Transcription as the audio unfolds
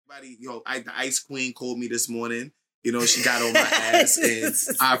The Ice Queen called me this morning. You know, she got on my ass, and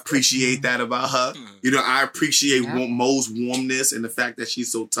I appreciate that about her. You know, I appreciate Mo's warmness and the fact that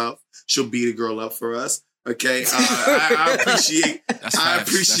she's so tough. She'll beat a girl up for us. Okay, I appreciate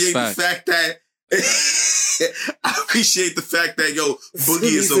the fact that I appreciate the fact that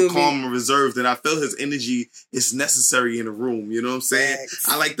Boogie is so calm and reserved, and I feel his energy is necessary in the room. You know what I'm saying? Facts.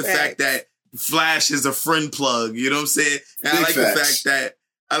 I like the fact that Flash is a friend plug. You know what I'm saying? And I like the fact that.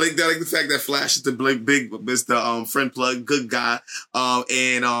 I like the fact that Flash is the big Mr. Friend plug, good guy.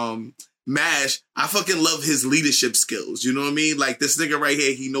 And Mash, I fucking love his leadership skills. You know what I mean? Like this nigga right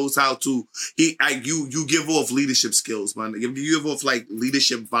here, he knows how to. You give off leadership skills, man. You give off like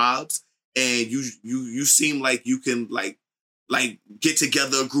leadership vibes, and you seem like you can like get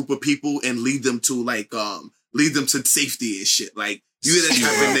together a group of people and lead them to safety and shit. Like. You that type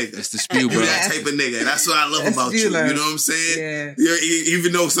of nigga. It's the spew, bro. You that type of nigga. That's what I love about you. You know what I'm saying? Yeah.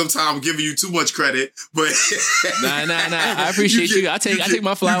 Even though sometimes I'm giving you too much credit, but nah. I appreciate you. I take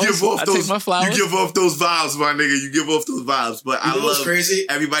my flowers. Take my flowers. You give off those vibes, my nigga. You give off those vibes. But I love crazy.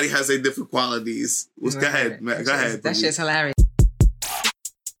 Everybody has their different qualities. Go ahead, man. Go ahead. That shit's hilarious.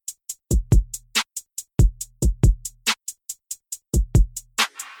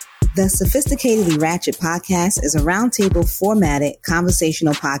 The Sophisticatedly Ratchet podcast is a roundtable formatted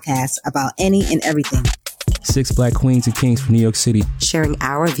conversational podcast about any and everything. 6 Black queens and kings from New York City. Sharing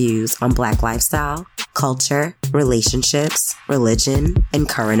our views on Black lifestyle, culture, relationships, religion, and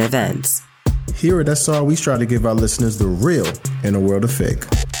current events. Here at SR, we try to give our listeners the real in a world of fake.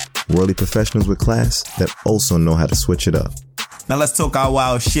 Worldly professionals with class that also know how to switch it up. Now let's talk our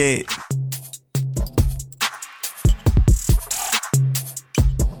wild shit.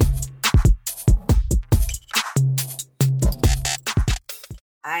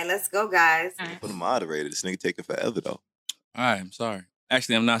 All right, let's go, guys. Put a moderator. This nigga taking forever, though. All right, I'm sorry.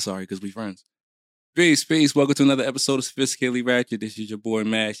 Actually, I'm not sorry because we friends. Peace. Welcome to another episode of Sophisticatedly Ratchet. This is your boy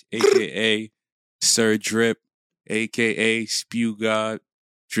Mash, a.k.a. Sir Drip, a.k.a. Spew God.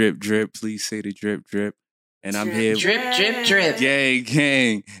 Drip. Please say the drip. And I'm here. Drip.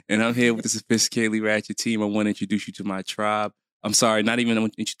 Gang. And I'm here with the Sophisticatedly Ratchet team. I want to introduce you to my tribe. I'm sorry, not even I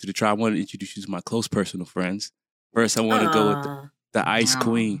want to introduce you to the tribe. I want to introduce you to my close personal friends. First, I want to go with the Ice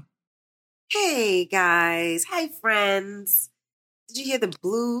Queen. Hey, guys. Hi, friends. Did you hear the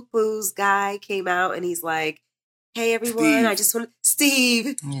Blue Clues guy came out and he's like, hey, everyone, Steve. I just want to...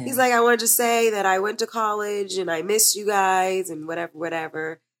 Steve. Yeah. He's like, I wanted to say that I went to college and I miss you guys and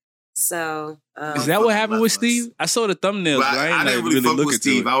whatever. So... is that what happened with Steve? I saw the thumbnails, but right? I didn't really fuck with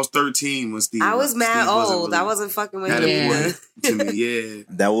Steve. I was 13 when Steve... I was mad old. I wasn't fucking with him. To me, yeah.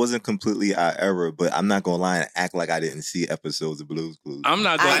 That wasn't completely our era, but I'm not going to lie and act like I didn't see episodes of Blue's Clues. I'm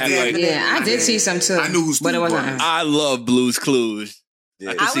not going to act like... Yeah, I did see some too. I knew who Steve was. I love Blue's Clues.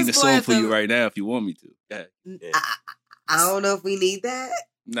 Yeah. I can sing the song for you right now if you want me to. Yeah. I don't know if we need that.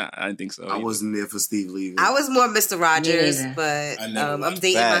 Nah, I didn't think so. I wasn't there for Steve leaving. I was more Mr. Rogers, but I'm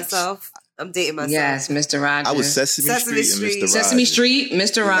dating myself. Yes, Mr. Rogers. I was Sesame Street and Mr. Rogers. Sesame Street,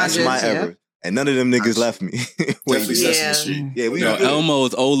 Mr. Rogers. That's my era. And none of them niggas left me. Sesame Street. Yeah, we know.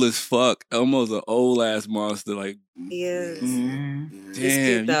 Elmo's old as fuck. Elmo's an old ass monster. Like, yes.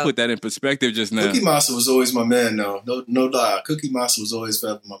 Damn, you put that in perspective just now. Cookie Monster was always my man, though. No lie. Cookie Monster was always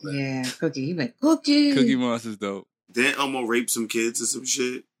forever my man. Yeah, Cookie. You like Cookie. Cookie Monster's dope. Didn't Elmo rape some kids or some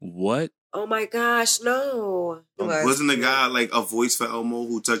shit? What? Oh my gosh, no. Wasn't the guy like a voice for Elmo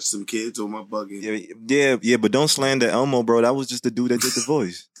who touched some kids on my bugging? Yeah, but don't slander Elmo, bro. That was just the dude that did the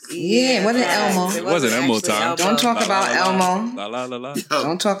voice. Yeah, it wasn't Elmo. It wasn't Elmo time. Don't talk about Elmo. La.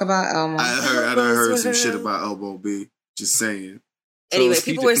 Don't talk about Elmo. I heard some shit about Elmo B. Just saying. Anyway,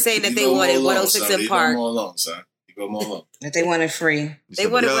 people were saying that they wanted 106 in Park. You go more alone, son. You go more alone. That they wanted free. They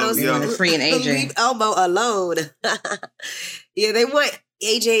wanted 106 free and AJ. Leave Elmo alone. Yeah, they want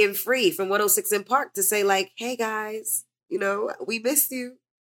AJ and Free from 106 in Park to say like, hey guys, we missed you.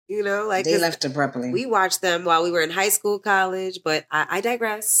 Like they left abruptly. We watched them while we were in high school, college, but I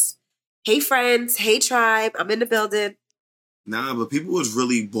digress. Hey friends, hey tribe, I'm in the building. Nah, but people was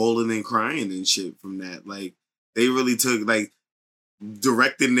really bawling and crying and shit from that. Like they really took like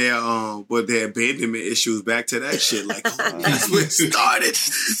directing their abandonment issues back to that shit. Like, this is where it started.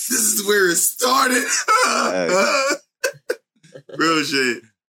 This is where it started. Real shit.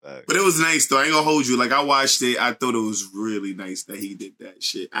 But it was nice though. I ain't gonna hold you. Like I watched it. I thought it was really nice that he did that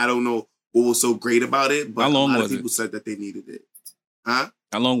shit. I don't know what was so great about it, but how long a lot was of people it? said that they needed it. Huh?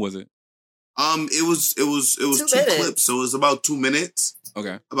 How long was it? It was 2 clips, so it was about 2 minutes.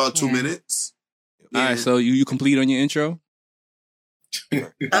 Okay. About 2 minutes. All right, so you complete on your intro?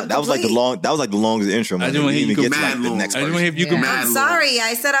 That was like the longest intro. Man. I just want to hear you go mad long. I just want to hear if you can. I'm sorry.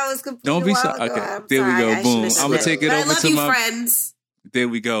 I said I was completely. Don't be sorry. Okay, I'm there sorry. we go. Boom. I'm gonna take it but over I love to you, my friends. There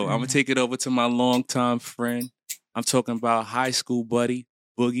we go. I'm gonna take it over to my longtime friend. I'm talking about high school buddy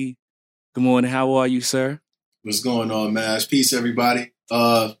Boogie. Good morning. How are you, sir? What's going on, man? Peace, everybody.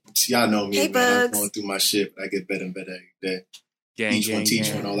 Y'all know me, Hey, man. Bugs. I'm going through my shit, but I get better and better every day. Gang, Each one teach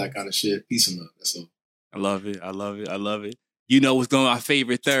gang. one, all that kind of shit. Peace and love. That's all. I love it. I love it. I love it. You know what's going on? Our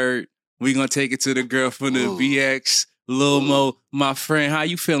favorite third. We're gonna take it to the girl from the BX, Lil Mo, my friend. How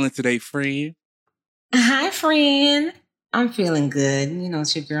you feeling today, friend? Hi, friend. I'm feeling good. You know,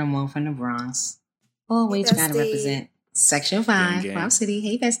 it's your girl Mo from the Bronx. Always Hey, gotta bestie. represent Section 5, Gang. Route City.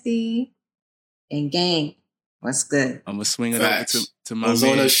 Hey, bestie. And gang, what's good? I'm gonna swing it Facts. over to my Those on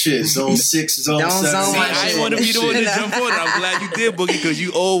man. that shit. Zone 6, Zone Don't 7. zone my I shit. didn't want to be the one to jump on it. I'm glad you did, Boogie, because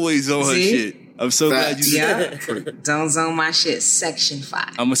you always on her See? shit. I'm so glad you did. Yeah. Don't zone my shit. Section 5.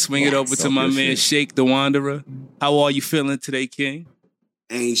 I'm gonna swing it over to my Talk your man shit. Shake the Wanderer. How are you feeling today, King?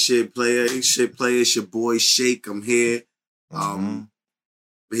 Ain't shit player. It's your boy Shake. I'm here. I'm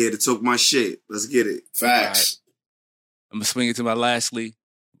here to talk my shit. Let's get it. Facts. I'm gonna swing it to my lastly,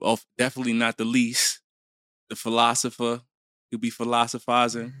 definitely not the least, the philosopher. He'll be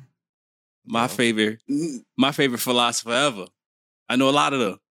philosophizing. My favorite philosopher ever. I know a lot of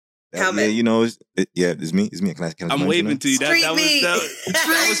them. Yeah, Comment. you know, it's me. It's me. Can I I'm mention waving it? to you. That was me, bro.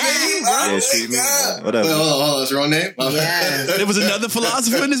 Yeah, street me. Whatever. Wait, hold on. That's your own name? Yeah. There was another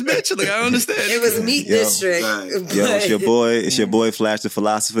philosopher in this bitch. Like, I don't understand. It was Meat Yo. District. Right. Yo, it's your boy. It's your boy Flash the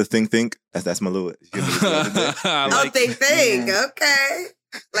philosopher. Think. That's my little. I Oh, like they think. Okay.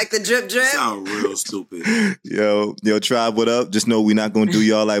 Like the drip drip. Sound real stupid. Yo, Tribe, what up? Just know we're not gonna do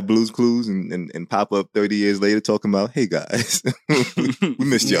y'all like Blues Clues and pop up 30 years later talking about, hey guys, we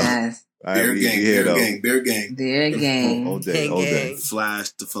missed y'all. Yes. All right, Bear we gang, here bear though. gang, bear gang. Their game. All day, all day.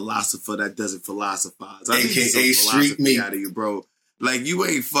 Flash, the philosopher that doesn't philosophize. I need AKA some Street philosophy Meat. out of you, bro. Like, you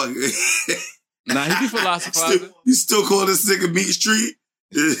ain't fucking... Nah, he be philosophizing. You still call this nigga Meat Street?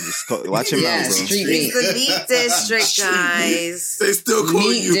 Watch him Yeah, out, bro. street It's meat. the Meat District, guys. They still call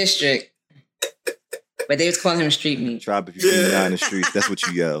Meat you... District. But they was calling him street meat. Tribe, if you see me out in the streets, that's what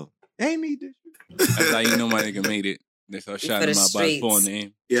you yell. Hey, me, this. That's how you know my nigga made it. They start shouting him out by his full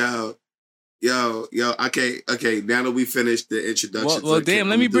name. Yo, okay. Now that we finished the introduction. Well, damn,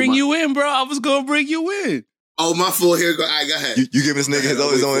 let me bring you in, bro. I was going to bring you in. Oh, my fault. Here, go. All right, go ahead. You giving this nigga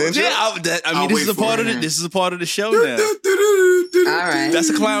his own intro? Yeah, I'll this is wait a part for of it. it. This is a part of the show now. All right. That's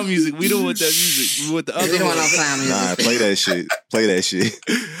the clown music. We don't want that music. We want the other We don't want one. no clown music. Nah, play that shit. Play that shit.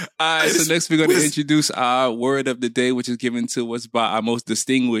 All right, so next we're going to introduce our word of the day, which is given to us by our most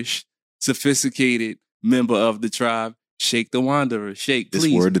distinguished, sophisticated member of the tribe, Shake the Wanderer. Shake, This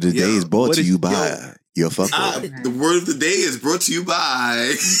please. word of the day is brought what to is- you by your fuck boy. The word of the day is brought to you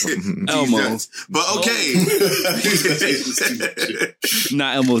by Elmo. Jesus. But okay.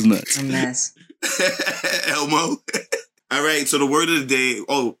 Not Elmo's nuts. A mess. Elmo. All right, so the word of the day.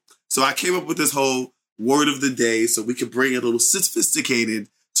 Oh, so I came up with this whole word of the day so we could bring a little sophisticated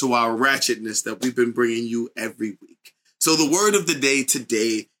to our ratchetness that we've been bringing you every week. So the word of the day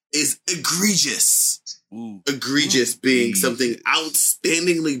today is egregious. Ooh. Egregious being something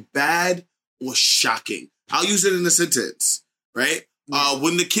outstandingly bad or shocking. I'll use it in a sentence, right?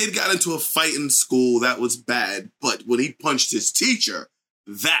 When the kid got into a fight in school, that was bad. But when he punched his teacher,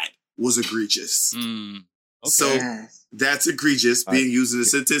 that was egregious. Okay. So Yes. that's egregious being used in a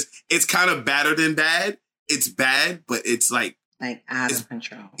sentence. It's kind of badder than bad. It's bad, but it's like, Like out of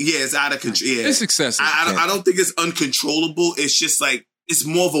control. yeah, it's out of control. Yeah. It's excessive. I don't think it's uncontrollable. It's just like, it's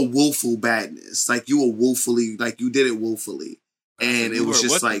more of a willful badness. Like you were willfully, like you did it willfully. And it was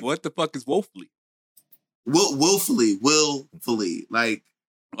just like, what the fuck is woefully? willfully. Like,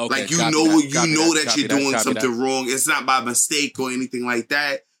 Okay, like you copy know that, that you're doing something wrong. It's not by mistake or anything like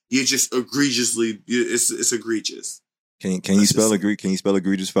that. You're just egregiously. It's egregious. Can you spell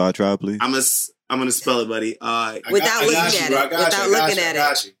egregious for our tribe, please? I'm gonna spell it, buddy. Without looking at it. Without looking at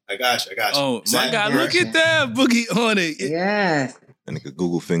it. I got you. Oh, my Exactly. God, look at that boogie on it. Yes. And nigga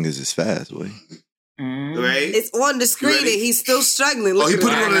Google fingers is fast, boy. Right? It's on the screen and he's still struggling. Look he at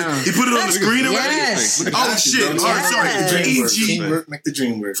put it it. on the screen already. Yes. Oh shit! Yes. All right, sorry. EG. Teamwork, make the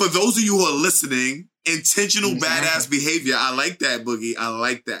dream work. For those of you who are listening, intentional badass behavior. I like that, Boogie. I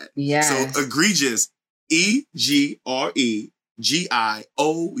like that. Yes. So egregious. EGREGIOUS.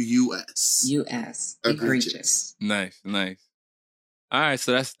 U.S. Egregious. Nice. All right,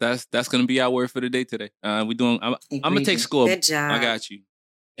 so that's gonna be our word for the day today. I'm gonna take score. Good job. I got you.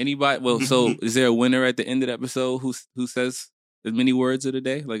 Anybody? Well, so is there a winner at the end of the episode who says as many words of the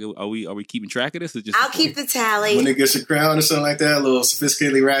day? Like, are we keeping track of this? Or just I'll keep the tally. When it gets a crown or something like that, a little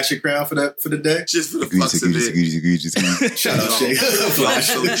sophisticatedly ratchet crown for the day. Just for the fucks of it. Shut up, Shay.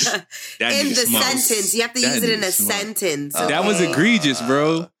 In the sentence. You have to use it in a sentence. Okay? That was egregious,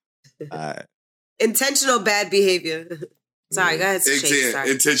 bro. Intentional bad behavior. Sorry, go ahead.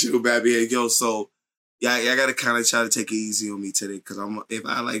 Sorry. Intentional bad behavior. Yo, so I gotta kind of try to take it easy on me today because if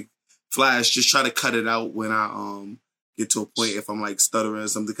I like flash, just try to cut it out when I get to a point if I'm like stuttering or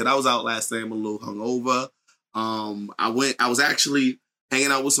something. Because I was out last night, I'm a little hungover. I was actually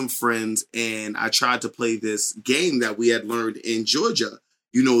hanging out with some friends and I tried to play this game that we had learned in Georgia.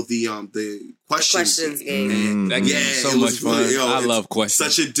 You know, the questions game. That game is so much fun. I love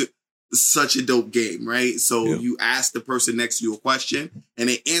questions. Such a dope game, right? So you ask the person next to you a question and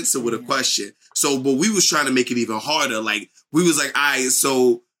they answer with a question. So, but we was trying to make it even harder. Like, we was like, all right,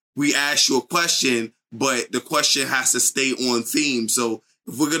 so we asked you a question, but the question has to stay on theme. So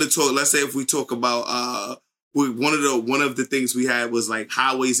if we're going to talk, let's say if we talk about, one of the things we had was like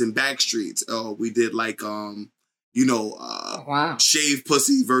highways and back streets. We did like, shave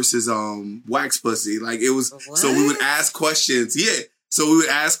pussy versus, wax pussy. Like it was, so we would ask questions. Yeah. So we would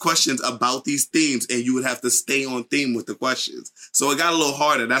ask questions about these themes and you would have to stay on theme with the questions. So it got a little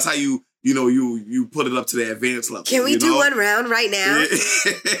harder. That's how you put it up to the advanced level. Can we do one round right now?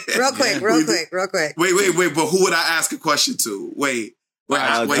 Real quick. Wait. But who would I ask a question to? Wait. Do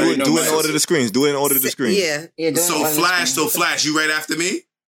it in order of the screens. Do it in order of the screens. Yeah. So Flash, you right after me?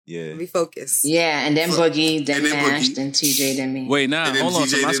 Yeah. We focus. Yeah, and then Boogie, then Mash, then TJ, then me. Wait, hold on.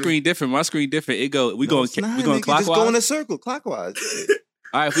 So my screen different. It go. We going clockwise. Just go in a circle, clockwise.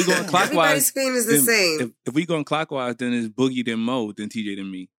 All right, if we going clockwise, everybody's screen is the same. If we going clockwise, then it's Boogie, then Mo, then TJ, then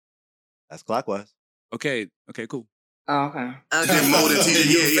me. That's clockwise. Okay, cool. Oh, okay. Then Mo, then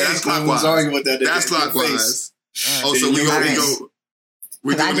TJ. Yeah, that's clockwise. That's clockwise. Oh, so we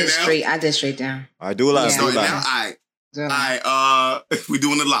go. I did straight down. All right, do it live. All right. All right, we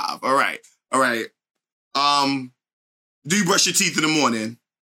doing it live. All right. Do you brush your teeth in the morning?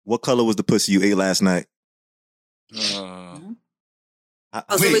 What color was the pussy you ate last night? So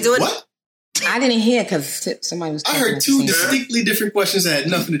we're doing what? I didn't hear because somebody was. I heard two distinctly different questions that had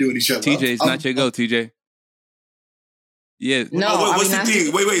nothing to do with each other. TJ, it's not your go, TJ. Yeah. No. What's the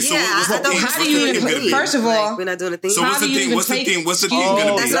theme? Wait. So what's the theme? How do you even? First of all, we're not doing a theme. So what's the theme? What's the theme? What's the theme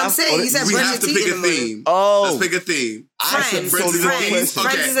gonna be? That's what I'm saying. You said we brush have to your pick teeth a in the theme. morning. Let's pick a theme.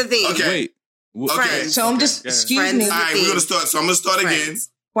 Friends is a theme. Okay. Okay. So I'm just excuse me. All right, we're gonna start. So I'm gonna start again.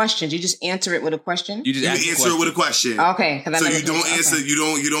 Questions. You just answer it with a question. You answer it with a question. Okay. So you don't answer. You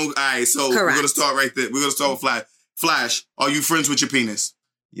don't. All right. So we're gonna start right there. We're gonna start with Flash. Flash, are you friends with your penis?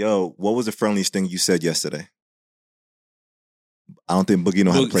 Yo, what was the friendliest thing you said yesterday? I don't think Boogie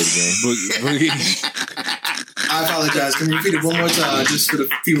know how to play the game. Boogie. I apologize. Can you repeat it one more time, just for the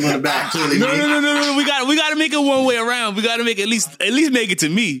people on the back? Clearly, no. We got to make it one way around. We got to make at least make it to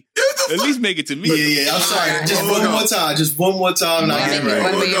me. At least make it to me. Yeah. I'm sorry. Just one more time. Just one more time.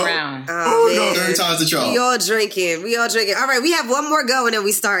 One way around. Third time's the charm. We all drinking. All right, we have one more go and then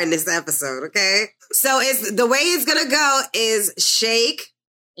we start in this episode. Okay. So it's the way it's gonna go is Shake.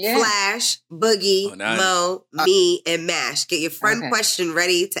 Yeah. Flash, Boogie, Mo, me, and Mash. Get your friend question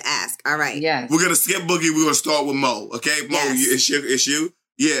ready to ask. All right. Yeah. We're gonna skip Boogie. We're gonna start with Mo. Okay, Mo, it's you.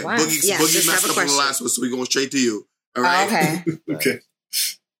 Yeah. Wow. Boogie messed up on the last one, so we're going straight to you. All right. Okay. Okay.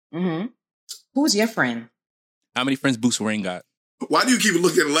 Mm-hmm. Who's your friend? How many friends Boots Ring got? Why do you keep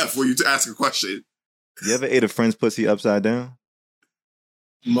looking left when you ask a question? You ever ate a friend's pussy upside down?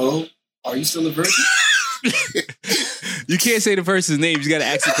 Mo, are you still a virgin? You can't say the person's name. You got to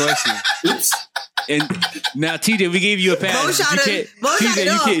ask the question. And now, TJ, we gave you a pass. You can't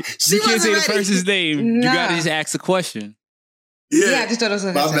say the person's name. No. You got to just ask the question. Yeah, I just thought it was.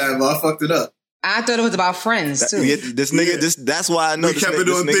 My bad, but I fucked it up. I thought it was about friends too. This nigga, that's why I know we kept it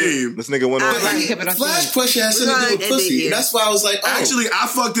on theme. This nigga went on. Flash question has something to do with pussy. That's why I was like, Actually, I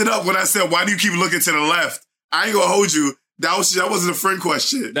fucked it up when I said, "Why do you keep looking to the left?" I ain't gonna hold you. That wasn't a friend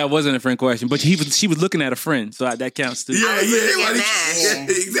question. That wasn't a friend question, but she was looking at a friend, so that counts too. Yeah. Exactly.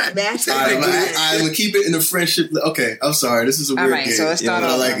 I'm gonna keep it in the friendship. Okay, I'm sorry. This is a weird game. So let's start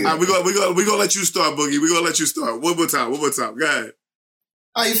off. Like it. All right, we're gonna let you start, Boogie. We're gonna let you start. One more time. Go ahead.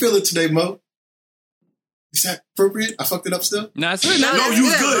 How you feeling today, Mo? Is that appropriate? I fucked it up still? Nah, it's good. No, you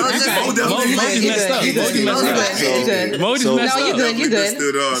was good. Mo messed up. You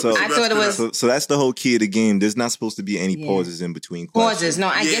good. So I thought it was. So that's the whole key of the game. There's not supposed to be any pauses in between questions. No,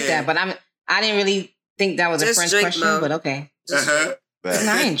 I get that, but I didn't really think that was a French question. But okay.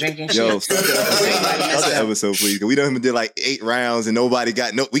 I ain't drinking shit. Yo, start the episode, please. We done even did like 8 rounds and nobody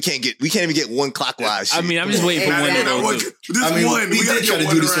got we can't even get one clockwise shit. I mean, I'm just waiting for one of those. We did try to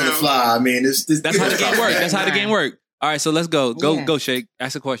do this on the fly. I mean, that's how the game works. That's how the game works. All right, so let's go. Go, Shake.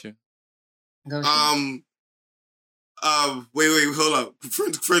 Ask a question. Wait, hold up.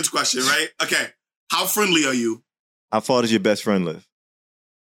 Friend's question, right? Okay. How friendly are you? How far does your best friend live?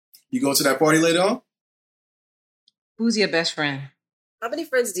 You going to that party later on? Who's your best friend? How many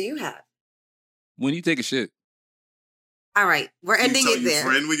friends do you have? When you take a shit. All right, we're ending it there.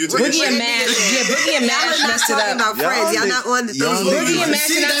 Boogie and Mash messed it up. About friends. Y'all not on the thing. Boogie and Mash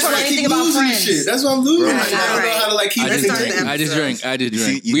not talking anything about friends. That's what I'm losing. I don't know how to like keep it. I just drink.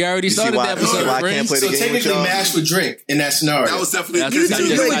 We already started the episode of Friends. So technically, Mash would drink in that scenario. That was definitely. I just took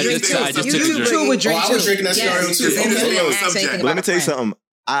a drink. I was drinking that scenario too. But let me tell you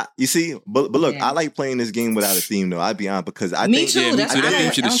something. But look, I like playing this game without a theme though. I'd be honest because I think that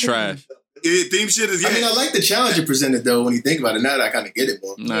theme shit is trash. Theme shit is. I mean, I like the challenge you presented though. When you think about it, now that I kind of get it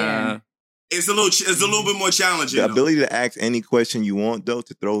more. Nah. It's a little bit more challenging. The ability to ask any question you want, though,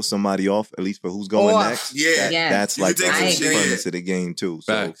 to throw somebody off, at least for who's going next. That's like the funness of the game too.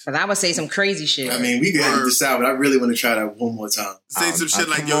 So, because I would say some crazy shit. I mean, we can edit this out, but I really want to try that one more time. Say some shit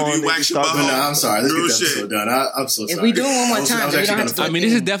like, "Yo, do you wax your butthole?" No, I'm sorry. Let's get the episode done. I'm so sorry. If we do it one more time, we don't have to. I mean,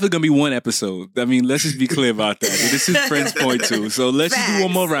 this is definitely gonna be one episode. I mean, let's just be clear about that. This is Friends Point 2. So let's just do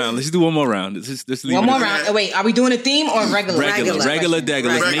one more round. Let's do one more round. One more round. Wait, are we doing a theme or regular? Regular.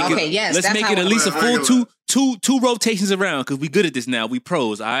 Okay, yes. Let's make it at least a full two rotations around because we good at this now. We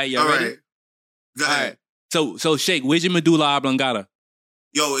pros. All right, y'all ready? Go ahead. All right. So Shake, where's your medulla oblongata?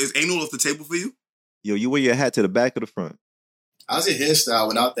 Yo, is anal off the table for you? Yo, you wear your hat to the back or the front? How's your hairstyle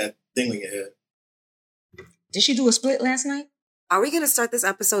without that thing on your head? Did she do a split last night? Are we going to start this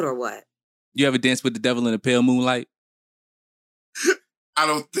episode or what? You ever dance with the devil in the pale moonlight? I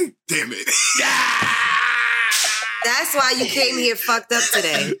don't think. Damn it. That's why you came here fucked up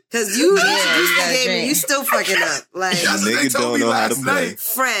today. Because you introduced the game and you still fucking up. Like, that's what they told me last night.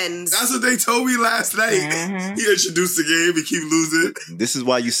 Friends. That's what they told me last night. Mm-hmm. He introduced the game and keep losing. This is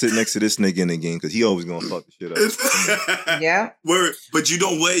why you sit next to this nigga in the game, because he always gonna fuck the shit up. Yeah. But you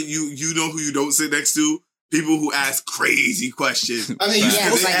know what? You know who you don't sit next to? People who ask crazy questions. I mean, you're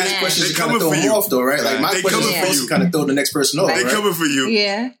supposed to ask questions to kind of throw them off, though, right? Like, my question is supposed to kind of throw the next person off, They're coming for you.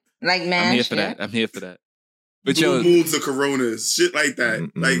 Yeah. Like, man. I'm here for that. But Blue moons or coronas, shit like that.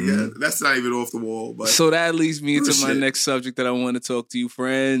 Mm-hmm. Like, that's not even off the wall. But so that leads me into my next subject that I want to talk to you,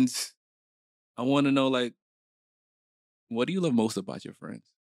 friends. I want to know, like, what do you love most about your friends?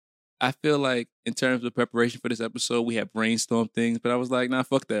 I feel like in terms of preparation for this episode, we had brainstormed things, but I was like, nah,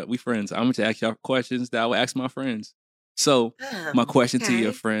 fuck that. We friends. I'm going to ask y'all questions that I would ask my friends. So my question to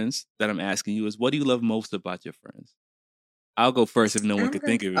your friends that I'm asking you is, what do you love most about your friends? I'll go first if no one could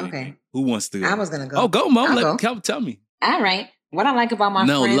think of it. Okay. Who wants to go? I was going to go. Oh, go, Mo. Tell me. All right. What I like about my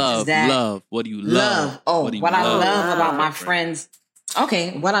friends is that... love. What do you love? Oh, what I love about my friends...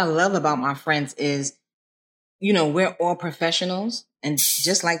 Okay. What I love about my friends is, you know, we're all professionals. And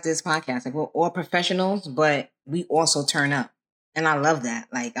just like this podcast, like we're all professionals, but we also turn up. And I love that.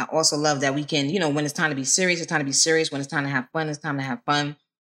 Like, I also love that we can, you know, when it's time to be serious, it's time to be serious. When it's time to have fun, it's time to have fun.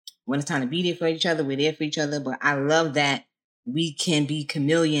 When it's time to be there for each other, we're there for each other. But I love that we can be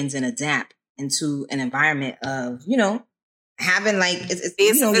chameleons and adapt into an environment of, you know, having like, it's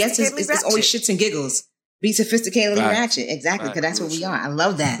you know, yes, it's always shits and giggles. Be sophisticatedly ratchet. Exactly. Because that's what we are. I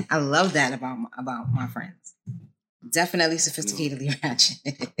love that. I love that about my friends. Definitely sophisticatedly ratchet.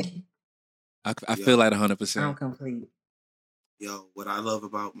 I feel like 100%. I'm complete. Yo, what I love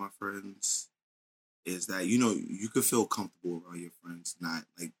about my friends is that, you know, you can feel comfortable around your friends. Not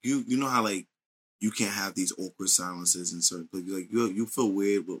like you know how like you can't have these awkward silences in certain places. Like you feel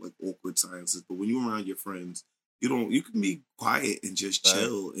weird with like awkward silences, but when you're around your friends, you can be quiet and just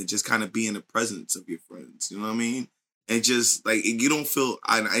chill and just kind of be in the presence of your friends. You know what I mean? And just like you don't feel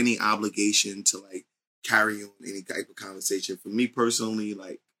any obligation to like carry on any type of conversation. For me personally,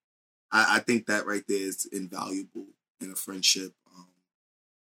 like I think that right there is invaluable in a friendship,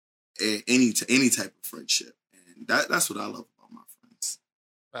 any type of friendship, and that's what I love about my friends.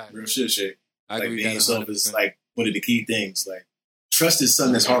 Right. Real shit. Like being yourself is like one of the key things. Like trust is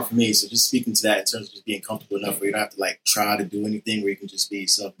something that's hard for me. So just speaking to that in terms of just being comfortable enough where you don't have to like try to do anything, where you can just be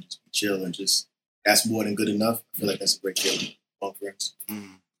yourself and just be chill and just that's more than good enough. I feel like that's a great feeling among friends.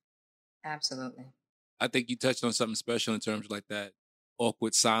 Absolutely. I think you touched on something special in terms of like that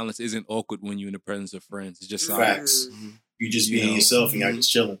awkward silence isn't awkward when you're in the presence of friends. It's just silence. Facts. Mm-hmm. You just being yourself and you're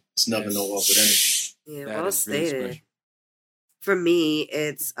just chilling. It's never no awkward energy. Yeah, well stated. Really for me,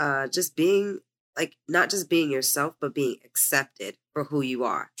 it's just being like not just being yourself, but being accepted for who you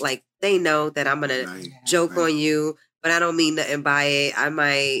are. Like, they know that I'm going to joke on you, but I don't mean nothing by it. I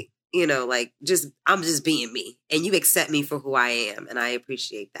might, I'm just being me, and you accept me for who I am. And I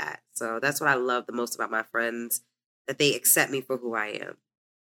appreciate that. So that's what I love the most about my friends, that they accept me for who I am.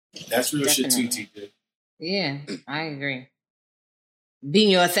 That's real shit too, TJ. Yeah, I agree.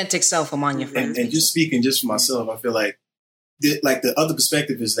 Being your authentic self among your friends. And just speaking just for myself, I feel like the other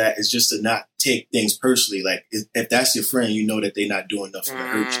perspective is just to not take things personally. Like, if that's your friend, you know that they're not doing nothing to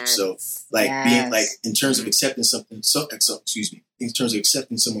hurt you. So, being like, in terms of accepting something, in terms of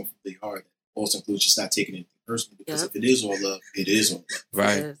accepting someone from the heart, that also includes just not taking it personally. Because if it is all love, it is all love.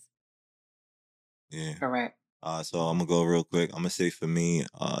 Right. Yeah. Correct. So I'm gonna go real quick. I'm gonna say for me,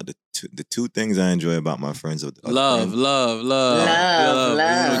 the two things I enjoy about my friends are love. Okay,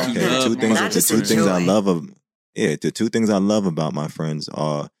 The two things I love about my friends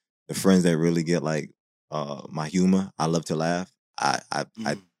are the friends that really get like my humor. I love to laugh. I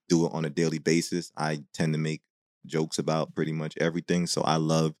do it on a daily basis. I tend to make jokes about pretty much everything. So I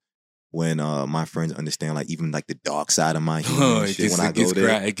love when my friends understand, like, even like the dark side of my humor. It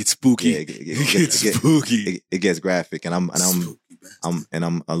gets spooky. It gets graphic, and I'm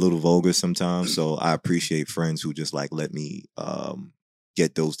a little vulgar sometimes. So I appreciate friends who just like let me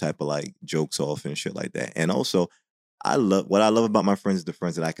get those type of like jokes off and shit like that. And also, what I love about my friends is the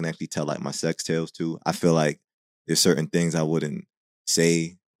friends that I can actually tell like my sex tales to. I feel like there's certain things I wouldn't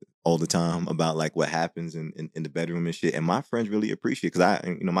say all the time about like what happens in the bedroom and shit. And my friends really appreciate, because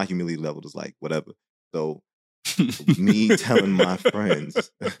my humility level is like whatever. So me telling my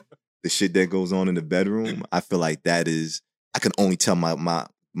friends the shit that goes on in the bedroom, I feel like I can only tell my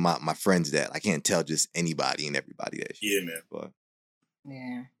friends that. I can't tell just anybody and everybody that shit. Yeah, man. But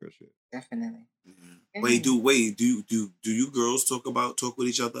yeah, for sure. Definitely. Mm-hmm. Do you girls talk with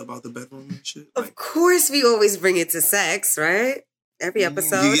each other about the bedroom and shit? Of course, we always bring it to sex, right? Every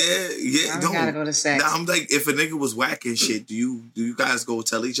episode. Yeah. Now we gotta go to sex. Now I'm like, if a nigga was whacking shit, do you guys go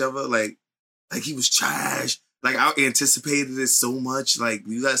tell each other like he was trash? Like, I anticipated it so much. Like,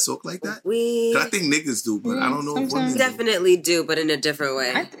 you guys talk like that? I think niggas do, but I don't know if women definitely do, but in a different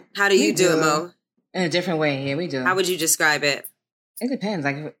way. How do you do it, Mo? In a different way, yeah, we do. How would you describe it? It depends.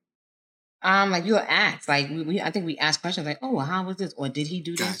 Like you'll ask. Like I think we ask questions like, "Oh, well, how was this?" Or "Did he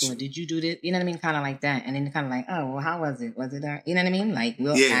do this?" Or "Did you do this?" You know what I mean? Kind of like that, and then kind of like, "Oh, well, how was it? Was it?" You know what I mean? Like,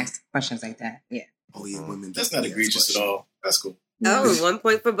 we'll ask questions like that. Yeah. Oh yeah, women. That's not egregious at all. That's cool. Oh, 1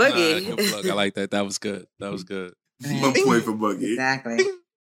 point for Boogie. I like that. That was good. 1 point for Boogie. Exactly. Go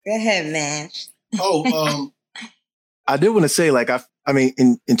ahead, Mash. I did want to say, like, I mean,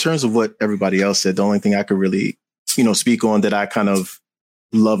 in terms of what everybody else said, the only thing I could really, speak on that I kind of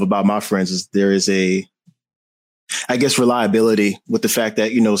love about my friends is there is reliability with the fact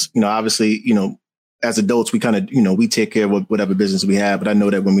that, obviously, as adults, we kind of, we take care of whatever business we have. But I know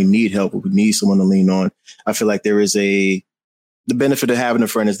that when we need help, or we need someone to lean on, I feel like there is the benefit of having a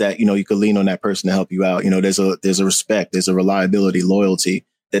friend is that, you could lean on that person to help you out. There's a respect, there's a reliability, loyalty,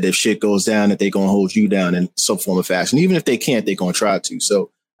 that if shit goes down, that they're going to hold you down in some form of fashion. Even if they can't, they're going to try to.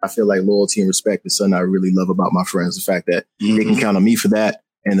 So I feel like loyalty and respect is something I really love about my friends. The fact that they can count on me for that,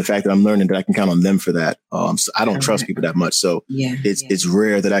 and the fact that I'm learning that I can count on them for that. So I don't trust people that much. So it's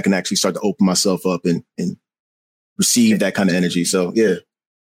rare that I can actually start to open myself up and receive that kind of energy. So yeah.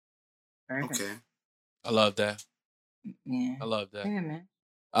 Okay. I love that. Yeah. I love that. Yeah, man.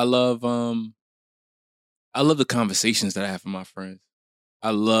 I love the conversations that I have with my friends.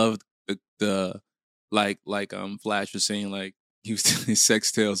 I love the Flash was saying, like, his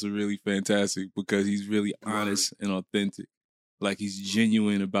sex tales are really fantastic because he's really honest and authentic. Like, he's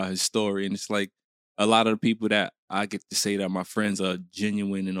genuine about his story. And it's like a lot of the people that I get to say that my friends are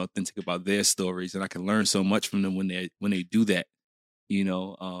genuine and authentic about their stories. And I can learn so much from them when they do that.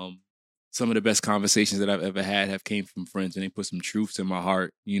 Some of the best conversations that I've ever had have came from friends, and they put some truths in my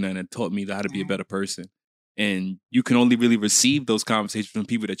heart, and it taught me how to be a better person. And you can only really receive those conversations from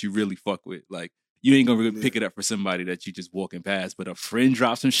people that you really fuck with. Like, you ain't gonna really pick it up for somebody that you just walking past, but a friend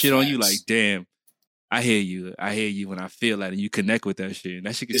drops some shit on you, like, damn, I hear you when I feel that, and you connect with that shit, and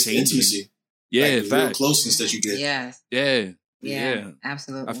that shit can change you. Yeah, like the real closeness that you get. Yes. Yeah,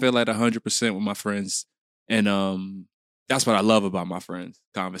 absolutely. I feel like 100% with my friends, and that's what I love about my friends'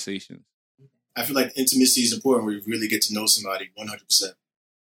 conversations. I feel like intimacy is important where you really get to know somebody 100%.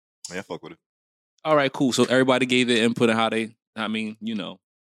 Yeah, fuck with it. All right, cool. So everybody gave their input on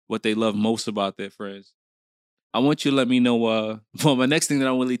what they love most about their friends. I want you to let me know, well, my next thing that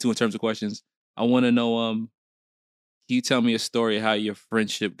I want to lead to in terms of questions, I want to know, can you tell me a story of how your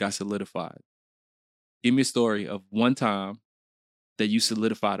friendship got solidified? Give me a story of one time that you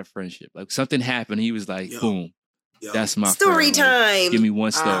solidified a friendship. Like, something happened, he was like, boom, That's my story time. Give me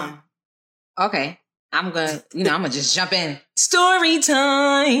one story. Okay. I'm gonna just jump in. Story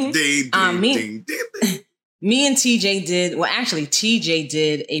time. Me and TJ did, TJ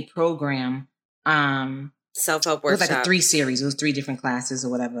did a program, self-help workshop. It was like a 3 series. It was 3 different classes or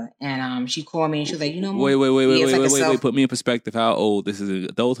whatever. And she called me and she was like, Wait. Put me in perspective. How old? This is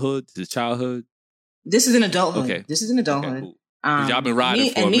adulthood? This is childhood? This is an adulthood. Okay. This is an adulthood. Okay, cool. Y'all been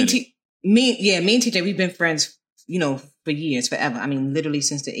riding for a minute. Me and TJ, we've been friends, for years, forever. I mean, literally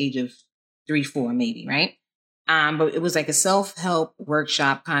since the age of 3, 4, maybe, right? But it was like a self-help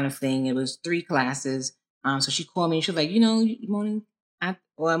workshop kind of thing. It was 3 classes. So she called me and she was like,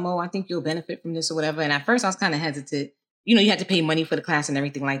 Mo, I think you'll benefit from this or whatever. And at first I was kind of hesitant. You had to pay money for the class and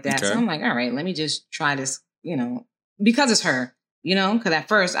everything like that. Okay. So I'm like, all right, let me just try this, because it's her, because at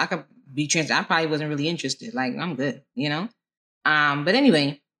first I could be transparent. I probably wasn't really interested. Like, I'm good, But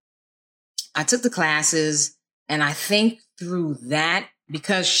anyway, I took the classes and I think through that,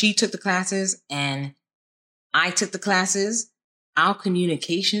 because she took the classes and I took the classes, our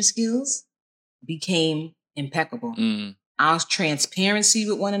communication skills became impeccable. Our transparency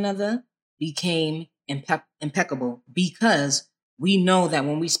with one another became impeccable because we know that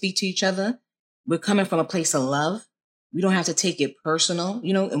when we speak to each other, we're coming from a place of love. We don't have to take it personal,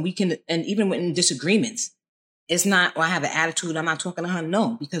 and we can, and even when in disagreements, it's not, I have an attitude, I'm not talking to her.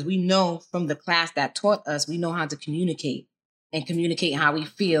 No, because we know from the class that taught us, we know how to communicate and communicate how we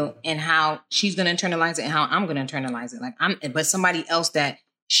feel and how she's going to internalize it and how I'm going to internalize it. But somebody else that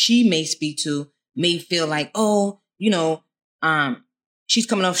she may speak to may feel like, she's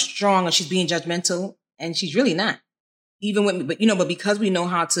coming off strong or she's being judgmental, and she's really not. Even with me, but because we know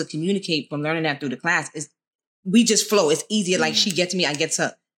how to communicate from learning that through the class, we just flow. It's easier. Like she gets me, I get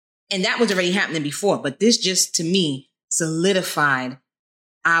her. And that was already happening before, but this just, to me, solidified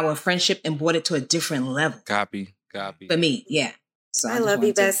our friendship and brought it to a different level. Copy. For me, yeah. So I love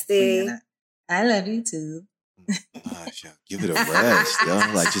you, bestie. I love you too. Gosh, give it a rest, yo.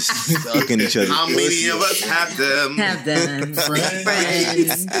 Like just sucking each other. How many of us have them?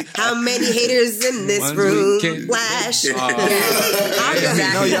 Friends. How many haters in this room? Flash.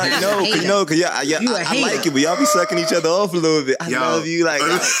 No, because I like it, but y'all be sucking each other off a little bit. I love you, like.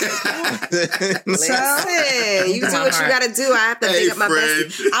 Listen, you do what you gotta do. I have to pick up my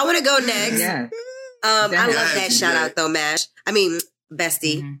bestie. I want to go next. Yeah. I love that shout out though, Mash. I mean,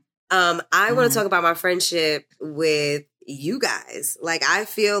 bestie. Mm-hmm. I want to talk about my friendship with you guys. Like, I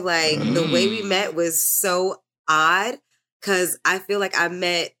feel like the way we met was so odd because I feel like I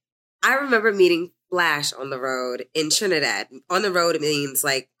remember meeting Flash on the road in Trinidad. On the road, it means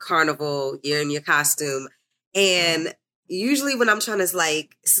like carnival, you're in your costume. And usually when I'm trying to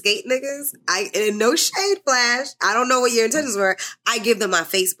like skate niggas, and no shade, Flash, I don't know what your intentions were. I give them my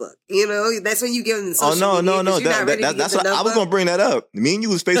Facebook. That's when you give them the social media. No. That's what I was going to bring that up. Me and you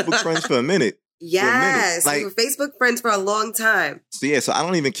was Facebook friends for a minute. Yes, we were Facebook friends for a long time. So I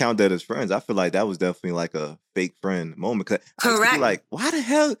don't even count that as friends. I feel like that was definitely like a fake friend moment. Correct. Like, why the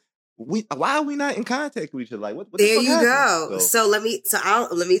hell? Why are we not in contact with each other? Like, what there you go. So let me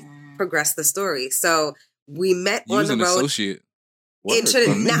progress the story. So we met on the road. Associate.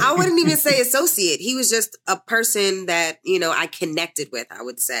 Now, I wouldn't even say associate. He was just a person that, I connected with, I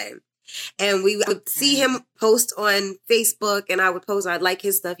would say. And we would see him post on Facebook and I would post, I'd like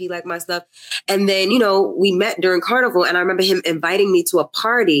his stuff. He liked my stuff. And then, we met during Carnival and I remember him inviting me to a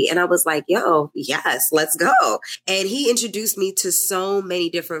party and I was like, yo, yes, let's go. And he introduced me to so many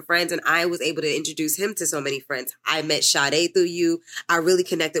different friends and I was able to introduce him to so many friends. I met Sade through you. I really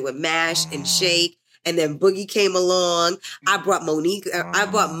connected with Mash and Shake. And then Boogie came along. I brought Monique. I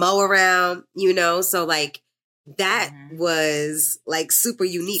brought Mo around, So like that was like super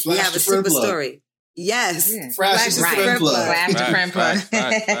unique. Flash, we have a super story. Yes. Yeah. Flash is the friend plug. Flash the friend plug.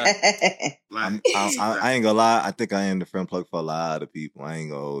 I ain't gonna lie. I think I am the friend plug for a lot of people. I ain't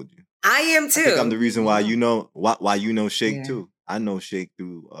gonna hold you. I am too. I think I'm the reason why why you know Shake too. I know Shake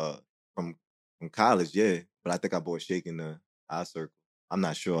through from college, but I think I bought Shake in the eye circle. I'm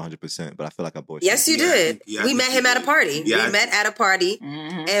not sure 100%, but I feel like I bought. Yes, you did. Yeah, we met him at a party. Yeah, we met at a party,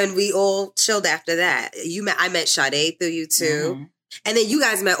 and we all chilled after that. I met Sade through you too, and then you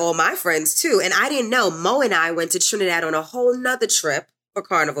guys met all my friends too. And I didn't know Mo and I went to Trinidad on a whole nother trip for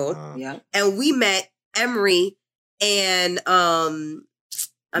Carnival. And we met Emery and I'm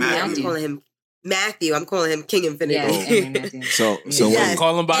calling him Matthew. I'm calling him King Infinity. Yeah, so yes.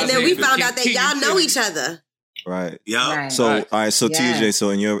 Call him by and then we found out that y'all know each other. Right. Yeah. Right. So all right. So TJ.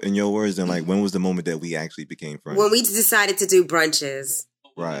 So in your words, then, like, when was the moment that we actually became friends? When we decided to do brunches.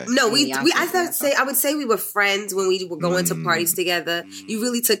 Right. No, I would say we were friends when we were going to parties together. You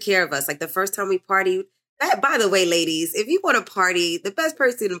really took care of us. Like the first time we partied, By the way, ladies, if you want to party, the best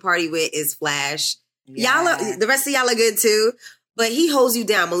person to party with is Flash. Y'all, the rest of y'all are good too. But he holds you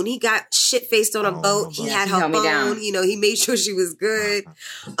down. When he got shit-faced on a boat, he had her phone. He made sure she was good.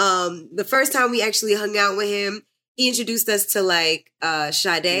 The first time we actually hung out with him, he introduced us to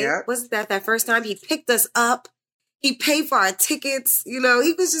Sade. Yep. Wasn't that first time? He picked us up. He paid for our tickets. He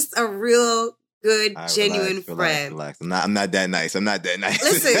was just a real good, genuine friend. Relax. I'm not that nice.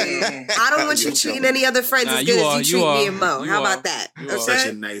 Listen, I don't want you treating any other friends as good as you treat me and Mo. How about that? You're such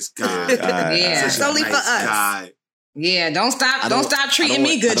a nice guy. It's only for us. Yeah, don't stop treating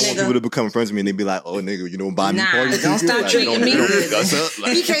me good, nigga. I don't want people to become friends with me and they be like, oh, nigga, you don't buy me parties. Don't stop treating me good.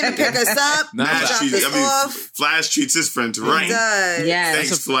 He came to pick us up. Flash treats his friends right. Yeah,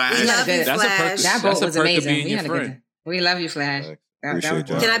 thanks, Flash. We love you, Flash. That boat was amazing. We love you, Flash.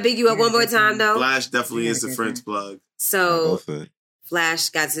 Can I big you up one more time, though? Flash definitely is the friend's plug. So, Flash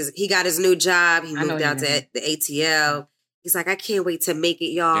got his new job. He moved out to the ATL. He's like, I can't wait to make it,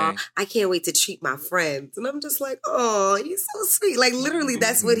 y'all. I can't wait to treat my friends. And I'm just like, oh, he's so sweet. Like, literally,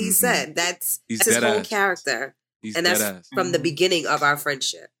 that's what he said. That's his whole character. And that's from the beginning of our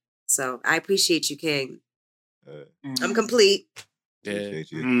friendship. So I appreciate you, King. I'm complete. Yeah.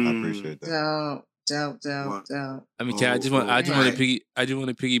 I appreciate that. Dope. I mean, I just want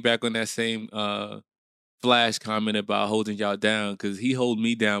to piggyback on that same Flash comment about holding y'all down, because he hold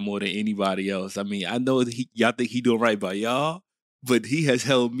me down more than anybody else. I mean, I know y'all think he doing right by y'all, but he has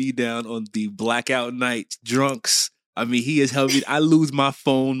held me down on the blackout nights, drunks. I mean, he has held me. I lose my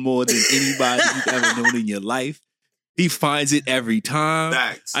phone more than anybody you've ever known in your life. He finds it every time.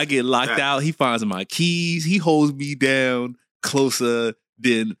 I get locked out. He finds my keys. He holds me down closer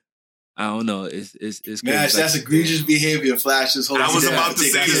than, I don't know. It's crazy. Gosh, that's egregious behavior. Flash is holding. I was about to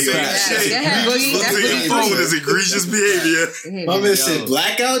say the same shit. Phone is egregious behavior. My man said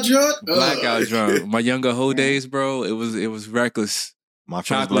blackout drunk. Blackout drunk. My younger whole days, bro. It was reckless. My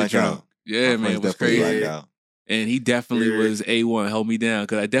friend's blackout. Yeah, man, it was crazy. And he definitely was A1. Held me down,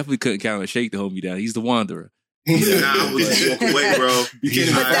 because I definitely couldn't count on Shake to hold me down. He's the wanderer. Nah, we just walk away, bro. You can't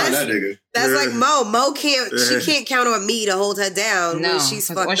even find that nigga. That's like Mo. Mo can't. She can't count on me to hold her down. No, when she's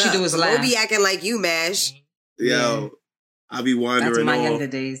fucked all she up. do is laugh. Mo be acting like you, Mash. Yo, I be wandering. That's my younger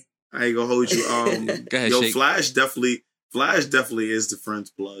days. I ain't gonna hold you. Go ahead, yo, Shake. Flash definitely is the friend's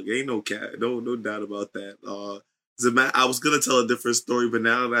plug. Ain't no doubt about that. I was gonna tell a different story, but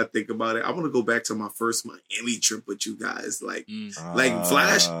now that I think about it, I want to go back to my first Miami trip with you guys. Like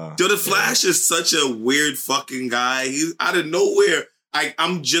Flash. The Flash is such a weird fucking guy. He's out of nowhere.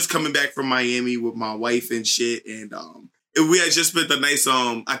 I'm just coming back from Miami with my wife and shit, and we had just spent the nice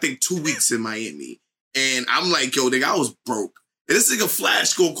I think 2 weeks in Miami, and I'm like, yo, nigga, I was broke, and this nigga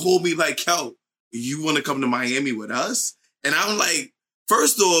Flash gonna call me like, yo, you want to come to Miami with us? And I'm like,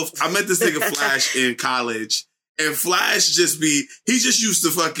 first off, I met this nigga Flash in college. And Flash he just used to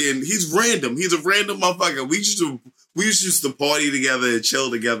he's random. He's a random motherfucker. We used to party together and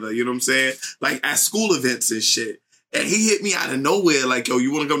chill together, you know what I'm saying? Like at school events and shit. And he hit me out of nowhere, like, yo,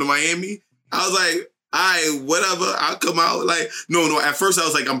 you want to come to Miami? I was like, all right, whatever, I'll come out. Like, no, at first I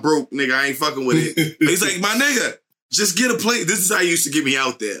was like, I'm broke, nigga, I ain't fucking with it. He's like, my nigga, just get a plane. This is how he used to get me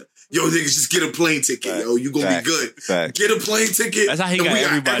out there. Yo, niggas, just get a plane ticket. Yo, you gonna be good. Get a plane ticket. That's how he got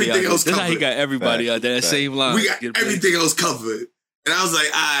everybody out there. That's how he got everybody out there. That same line. We got everything else covered. And I was like,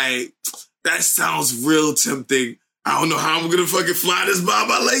 all right, that sounds real tempting. I don't know how I'm gonna fucking fly this by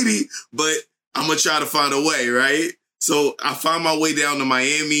my lady, but I'm gonna try to find a way, right? So I found my way down to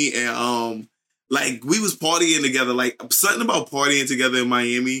Miami, and we was partying together. Like, something about partying together in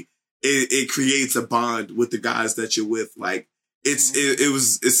Miami, it creates a bond with the guys that you're with. Like, it's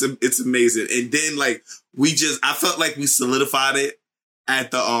amazing. And then I felt like we solidified it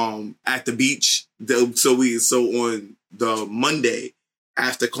at the beach. So on the Monday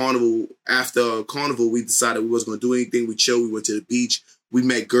after Carnival, we decided we wasn't gonna do anything. We chilled. We went to the beach. We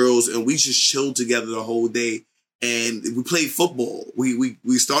met girls and we just chilled together the whole day. And we played football. We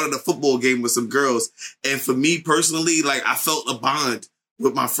started a football game with some girls. And for me personally, I felt a bond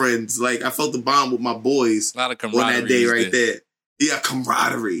with my friends. Like, I felt the bond with my boys a lot of camaraderie on that day right there. Yeah,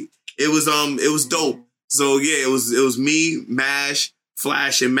 camaraderie. It was dope. So yeah, it was me, Mash,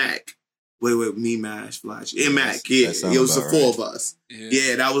 Flash, and Mac. Wait, me, Mash, Flash, and Mac. Yeah, it was the four of us.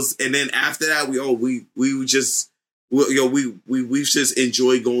 Yeah, that was. And then after that, we just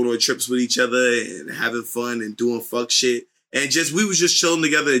enjoyed going on trips with each other and having fun and doing fuck shit. And we was just chilling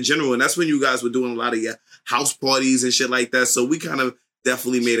together in general. And that's when you guys were doing a lot of your house parties and shit like that. So we kind of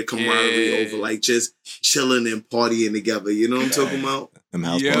definitely made a camaraderie over just chilling and partying together. You know what I'm talking about?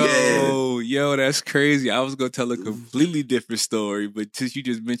 Yo, that's crazy. I was gonna tell a completely different story, but since you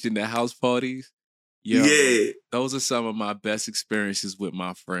just mentioned the house parties, Those are some of my best experiences with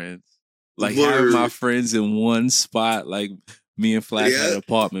my friends. Like having my friends in one spot, like me and Flash had an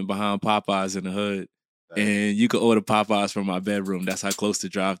apartment behind Popeyes in the hood. And you could order Popeyes from my bedroom. That's how close the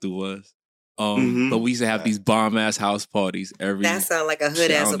drive-thru was. But we used to have these bomb-ass house parties every... That sounds like a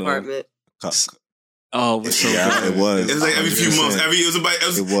hood-ass apartment. Oh, it was so good. It was. It was like every few months.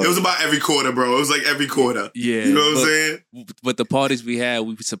 It was about every quarter, bro. It was like every quarter. Yeah. You know what I'm saying? But the parties we had,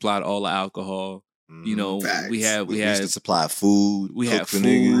 we supplied all the alcohol. You know, we used to supply food. We had food.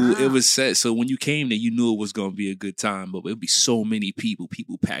 Niggas. It was set. So when you came there, you knew it was going to be a good time. But it would be so many people.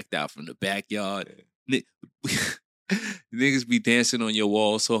 People packed out from the backyard. Niggas be dancing on your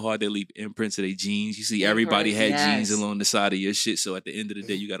wall so hard they leave imprints of their jeans. You see, everybody had jeans along the side of your shit. So at the end of the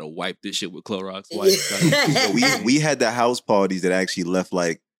day, you got to wipe this shit with Clorox wipes. So we had the house parties that actually left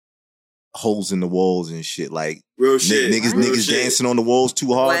like holes in the walls and shit. Like real shit. Niggas dancing on the walls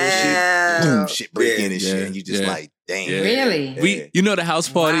too hard and shit. Boom, shit breaking and shit. And you just like, damn. Really? You know the house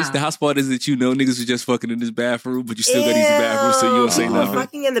parties? The house parties that you know niggas were just fucking in this bathroom, but you still got to use the bathroom, so you don't say nothing.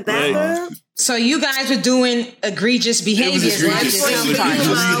 Fucking in the bathroom? So you guys were doing egregious behaviors. That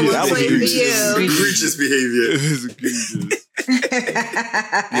was egregious behavior. It was egregious.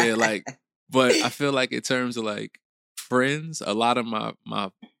 Yeah, like, but I feel like in terms of like friends, a lot of my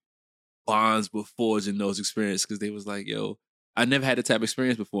bonds were forged in those experiences because they was like, yo, I never had that type of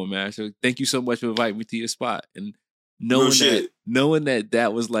experience before, man. So thank you so much for inviting me to your spot. And knowing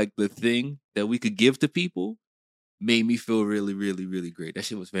that was like the thing that we could give to people made me feel really, really, really great. That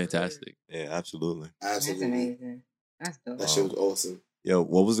shit was fantastic. Yeah, absolutely. That's amazing. That's dope. That shit was awesome. Yo,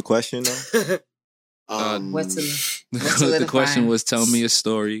 what was the question though? The question was, tell me a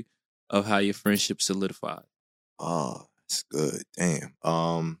story of how your friendship solidified. Oh, that's good. Damn.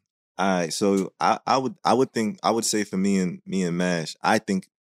 All right, so I would say for me and Mash, I think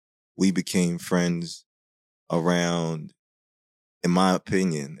we became friends around, in my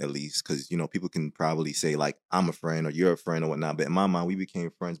opinion, at least, because you know people can probably say like I'm a friend or you're a friend or whatnot, but in my mind, we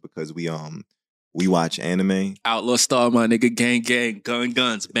became friends because we watch anime. Outlaw Star, my nigga, gang,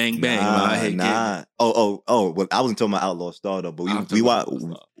 guns, bang, bang. Nah. Oh. Well, I wasn't talking about Outlaw Star though, but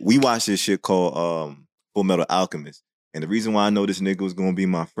we watched this shit called Full Metal Alchemist. And the reason why I know this nigga was gonna be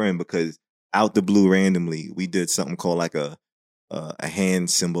my friend because out the blue randomly, we did something called like a hand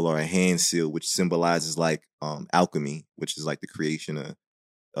symbol or a hand seal, which symbolizes like alchemy, which is like the creation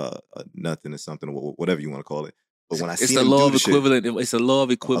of nothing or something or whatever you want to call it. But when I it's the law of equivalent, it's a law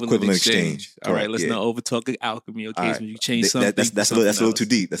of equivalent exchange. All right, let's not overtalk alchemy. Okay, right. so you change something. That's a little too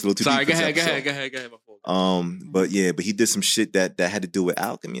deep. Sorry, go ahead. But he did some shit that had to do with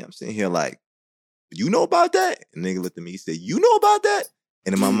alchemy. I'm sitting here like, you know about that? And the nigga looked at me, he said, you know about that?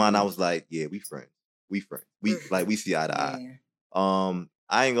 And in my mind, I was like, yeah, we friends. We see eye to eye.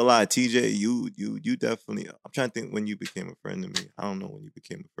 I ain't gonna lie, TJ, you definitely, I'm trying to think when you became a friend to me. I don't know when you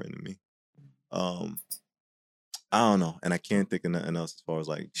became a friend to me. I don't know. And I can't think of nothing else as far as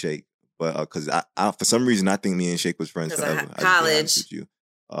like Shake. But because I for some reason, I think me and Shake was friends forever. College.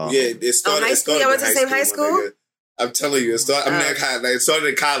 It started. High school? Y'all went to the same high school? I'm telling you, it started in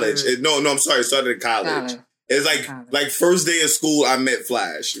college. I'm sorry, it started in college. It's like first day of school, I met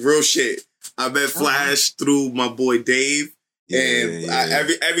Flash. Real shit. I met Flash through my boy Dave.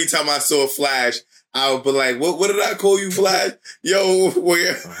 Every time I saw Flash, I would be like, what did I call you, Flash? Yo,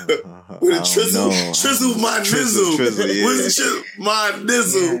 where the Trizzle? Trizzle, my nizzle. My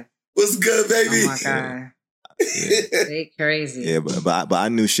nizzle. Yeah. What's good, baby? Oh my God. They crazy. Yeah, but I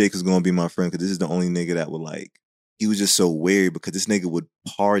knew Shake was gonna be my friend because this is the only nigga that would like. He was just so weird because this nigga would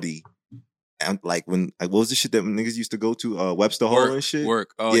party. And like what was the shit that niggas used to go to? Webster Hall and shit?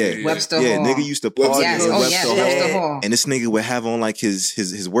 Oh, yeah. Webster Hall. Yeah, nigga used to party at Webster Hall. And this nigga would have on like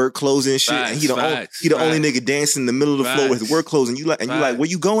his work clothes and shit. And he the only nigga dancing in the middle of the floor with his work clothes. And you like, where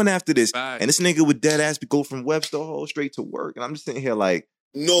you going after this? And this nigga would dead ass go from Webster Hall straight to work. And I'm just sitting here like,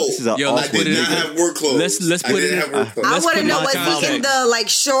 no, this is I did not have work clothes. Let's put it in. I want to know, was he in the like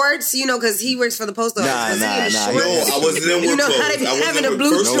shorts? You know, because he works for the post office. No, I wasn't in work clothes. You know how to be having a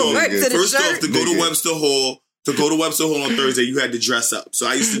blue short to the First shirt? off, to go to Webster Hall on Thursday, you had to dress up. So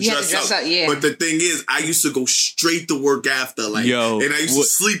I used to dress up. Yeah. But the thing is, I used to go straight to work after, and I used to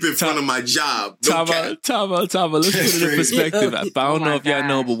sleep in front of my job. Time out. Let's put it in perspective. I don't know if y'all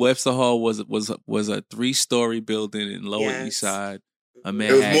know, but Webster Hall was a 3-story building in Lower East Side. It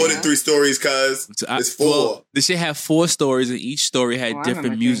was more than 3 stories, cuz. It's 4. Well, this shit had 4 stories, and each story had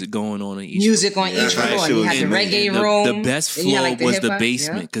different music going on in each music on each floor. You had the reggae room. The best floor was the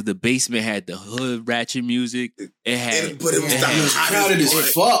basement, because the basement had the hood ratchet music. It had, but it was the crowded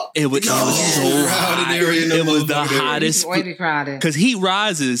as fuck. It was so crowded area. It was the hottest. Crowded. Because Heat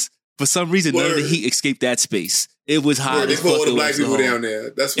Rises For some reason, none of the heat escaped that space. It was hot. They put all the black people down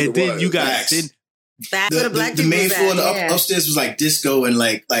there. That's what and it was. then you got the main floor upstairs was like disco and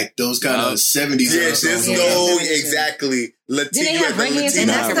like those kind of 70s. Yeah, disco, exactly. Latino. Reggae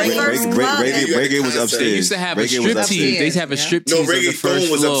was upstairs. They used to have a strip tease. They used to have a strip tease. No, reggaeton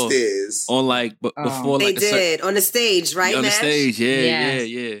was upstairs. On like before, they like did on the stage, right? On the stage,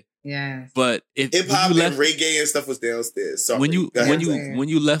 yeah. Yeah. But if hip hop and reggae and stuff was downstairs. Sorry. When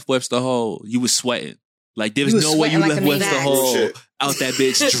you left Webster Hall, you was sweating. Like there was no way you left Webster Hall out that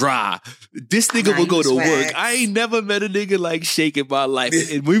bitch dry. This nigga would go to work. I ain't never met a nigga like Shake in my life.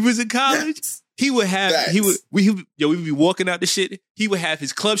 And when we was in college, he would have we'd be walking out the shit. He would have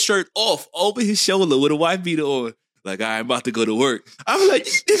his club shirt off over his shoulder with a white beater on. Like, I'm about to go to work. I'm like,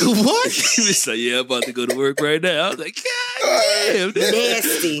 nigga, what? He was like, yeah, I'm about to go to work right now. I was like, God damn.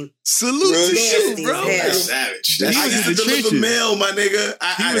 Nasty. Salute to you, bro. That's savage. I used to deliver mail, my nigga.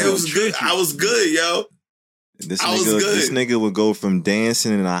 It was good. I was good, yo. This nigga would go from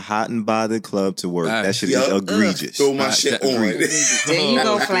dancing in a hot and bothered club to work. That shit is egregious. Throw my shit on. There you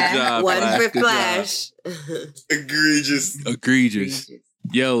go, Flash. One for Flash. Egregious.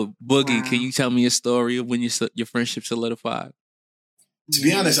 Yo, Boogie, can you tell me a story of when your friendship solidified? To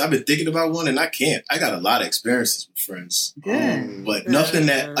be honest, I've been thinking about one and I can't. I got a lot of experiences with friends. But nothing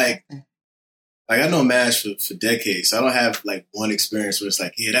that like I know Mash for decades. So I don't have like one experience where it's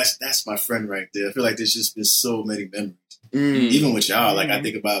like, yeah, that's my friend right there. I feel like there's just been so many memories. Even with y'all, like I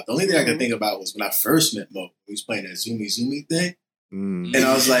think about, the only thing I could think about was when I first met Mo. He was playing that Zoomy thing. And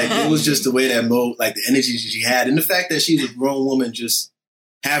I was like, it was just the way that Mo, like the energy she had. And the fact that she was a grown woman just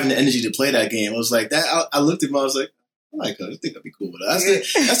having the energy to play that game. I was like, that. I looked at Mo, I was like, I like her. I think I'd be cool with her.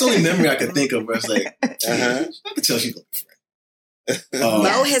 That's the only memory I could think of where I was like, I could tell she's going to be friend.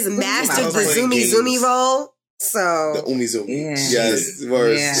 Mo has mastered the Zoomy role. So the Zoomy. Yes.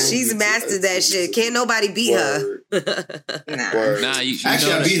 Yeah. She's mastered that shit. Can't nobody beat her.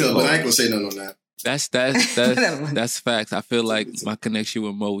 Actually, I beat her, but I ain't gonna say nothing on that. That's facts. I feel like my connection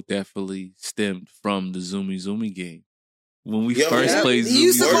with Mo definitely stemmed from the Zoomy game. When we first played Zoomy, you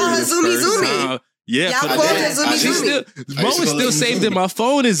used to call her Zoomy. Yeah, Mo is still saved in my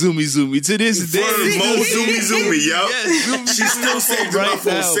phone as Zoomy to this day. Mo Zoomy, yo. Yeah, she's still saved in my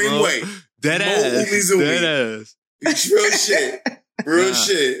phone, same way. That ass. Real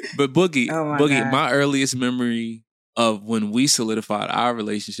shit. But Boogie, my earliest memory of when we solidified our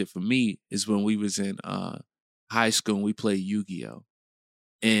relationship for me is when we was in high school and we played Yu-Gi-Oh!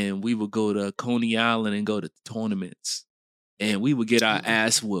 And we would go to Coney Island and go to tournaments. And we would get our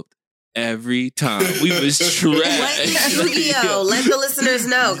ass whooped every time. We was trash. What is Yu-Gi-Oh? Let the listeners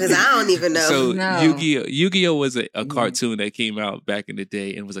know, because I don't even know. So Yu-Gi-Oh was a cartoon that came out back in the day,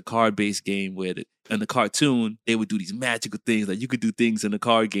 and it was a card-based game where in the cartoon, they would do these magical things. Like you could do things in a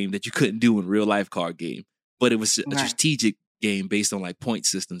card game that you couldn't do in a real-life card game. But it was a strategic game based on like point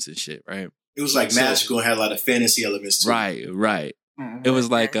systems and shit, right? It was like magical and had a lot of fantasy elements too. Right. It was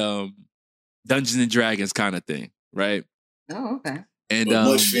like Dungeons and Dragons kind of thing, right? Oh, okay. And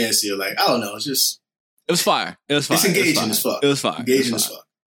much fancier. Like, I don't know. It was fire. It's engaging as fuck. It was fire. Engaging as fuck.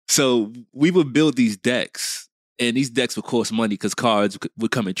 So we would build these decks, and these decks would cost money because cards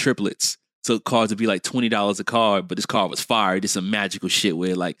would come in triplets. So cards would be like $20 a card, but this card was fire. Did some magical shit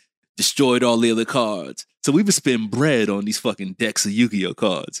where it like destroyed all the other cards. So we would spend bread on these fucking decks of Yu-Gi-Oh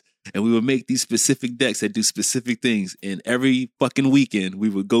cards. And we would make these specific decks that do specific things. And every fucking weekend, we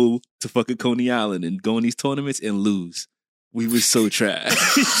would go to fucking Coney Island and go in these tournaments and lose. We were so trash. I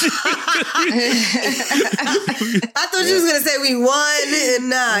thought you was going to say we won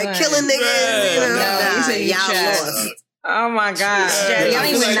and killing niggas. Y'all lost. Oh my God. Y'all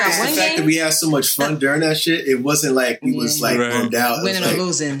even know one game? The fact that we had so much fun during that shit, it wasn't like we was like bummed out. Winning or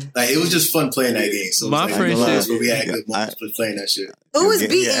losing. Like it was just fun playing that game. So my friendship, we had good moments for playing that shit. Who was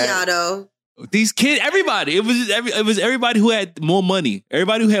beating y'all though? These kids, everybody. It was everybody who had more money.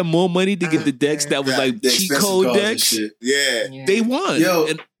 Everybody who had more money to get the decks that was like cheat code decks. Yeah. They won. Yo,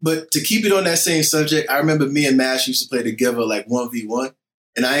 but to keep it on that same subject, I remember me and Mash used to play together like 1v1.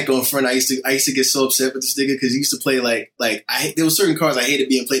 And I ain't going front. I used to get so upset with this nigga because he used to play there were certain cards I hated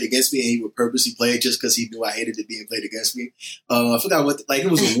being played against me, and he would purposely play it just because he knew I hated it being played against me. I forgot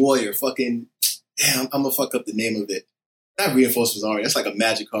it was a warrior. Fucking damn, I'm gonna fuck up the name of it. Not Reinforcements Army. That's like a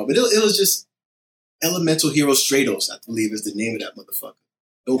magic card, but it was just Elemental Hero Stratos, I believe is the name of that motherfucker.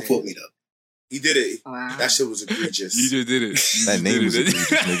 Don't quote me though. He did it. Wow. That shit was egregious. You just did it. That name was egregious,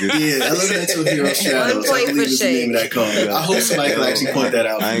 nigga. Yeah, Elemental Hero Shadows. I believe is the name of that card. I hope somebody can actually point that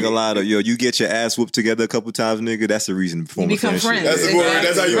out. I ain't gonna lie to you get your ass whooped together a couple times, nigga. That's the reason to form a friendship.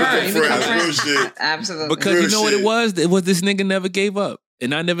 That's how you become friends. Real shit. Absolutely. Because you know what it was? It was this nigga never gave up.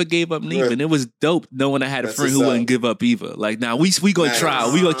 and I never gave up neither. And it was dope knowing I had a friend who wouldn't give up either. Like, now we gonna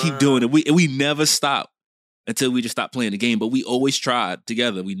try. We gonna keep doing it. We never stop until we just stop playing the game. But we always tried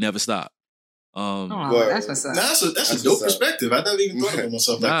together. We never stopped. That's what's up. That's a dope perspective. I never even thought about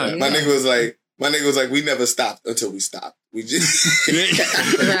myself like that. My nigga was like, we never stopped until we stopped. We just we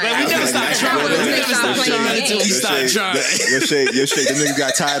never stopped trying. Until we stopped trying. Your shake. Them niggas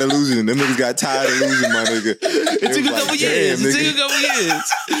got tired of losing. My nigga. It took a couple years.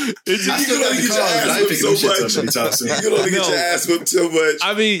 I still got to get your ass whipped so much. You don't get your ass whipped so much.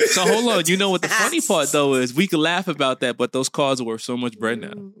 I mean, so hold on. You know what the funny part though is? We could laugh about that, but those cars are worth so much bread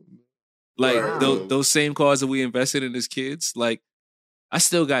now. Like those same cars that we invested in as kids, like I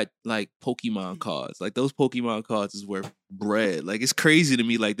still got like Pokemon cards. Like those Pokemon cards is worth bread. Like it's crazy to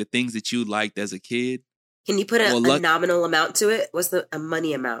me, like the things that you liked as a kid. Can you put a nominal amount to it? What's a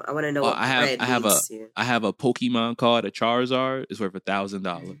money amount? I want to know what I have a Pokemon card, a Charizard, is worth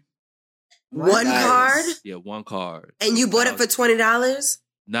 $1,000. One card? Yeah, one card. And you bought it for $20?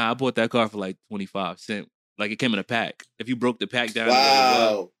 Nah, I bought that card for like 25 cents. Like it came in a pack. If you broke the pack down,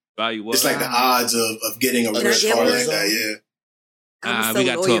 value was. It's like the odds of getting a rare card like that. Yeah. We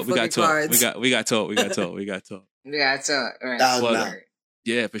got talk. Right.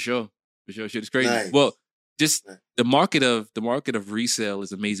 Yeah, for sure. Shit is crazy. Nice. Well, just the market of resale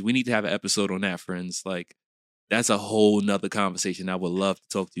is amazing. We need to have an episode on that, friends. Like that's a whole nother conversation I would love to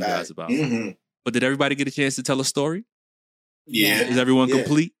talk to you guys about. Mm-hmm. But did everybody get a chance to tell a story? Yeah. Is everyone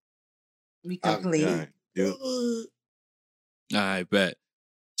complete? We complete. All right, bet.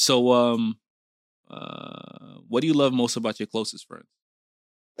 So, what do you love most about your closest friends?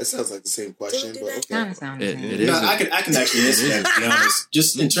 That sounds like the same question, but okay. It is. I can actually answer that, to be honest.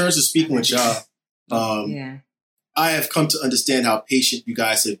 Just in terms of speaking with y'all, I have come to understand how patient you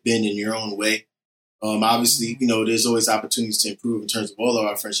guys have been in your own way. Obviously, there's always opportunities to improve in terms of all of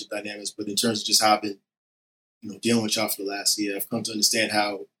our friendship dynamics, but in terms of just how I've been, dealing with y'all for the last year, I've come to understand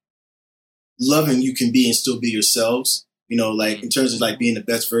how loving you can be and still be yourselves. Like in terms of like being the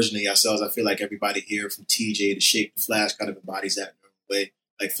best version of yourselves, I feel like everybody here from TJ to Shake to Flash kind of embodies that in their own way.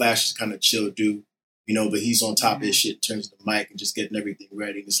 Like Flash is kind of chill dude, but he's on top of his shit in terms of the mic and just getting everything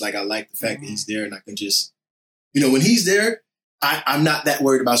ready. And it's like, I like the fact that he's there and I can just, when he's there, I'm not that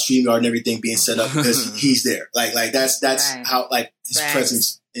worried about StreamYard and everything being set up because he's there. Like that's right. How like his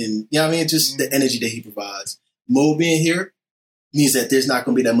presence and just the energy that he provides. Mo being here means that there's not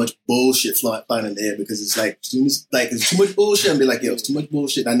going to be that much bullshit flying in the air because it's like, it's too much bullshit and be like, yo, it's too much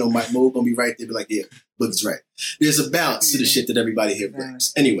bullshit. I know Mike Mo going to be right there, be like, yeah, Boogie's right. There's a balance to the shit that everybody here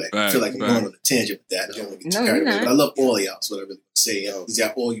brings. Anyway, I feel like I'm going on a tangent with that. I don't want to get too carried away, but I love all of y'all. That's what I really want to say. Because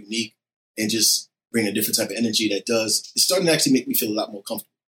y'all all unique and just bring a different type of energy that it's starting to actually make me feel a lot more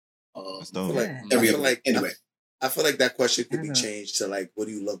comfortable. I feel like that question could be changed to like, what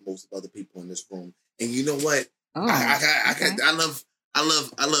do you love most of other people in this room? And you know what? I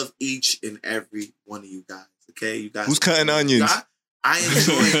love each and every one of you guys. Okay, you guys. Who's cutting onions? I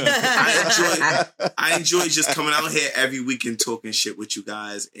enjoy just coming out here every week and talking shit with you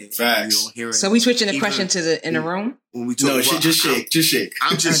guys and hearing. So we switching the question to in the room. When we talk, just shake.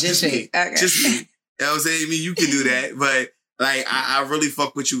 I'm just shake. Okay. Just me. You know what I'm saying? I mean, you can do that, but like I really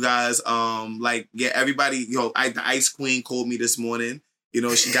fuck with you guys. Everybody. The Ice Queen called me this morning.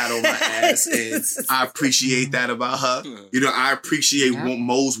 She got on my ass, and I appreciate that about her. I appreciate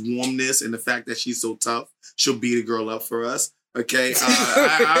Mo's warmness and the fact that she's so tough. She'll beat a girl up for us. Okay,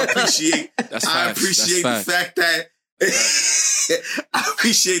 I appreciate. I appreciate the fact that. I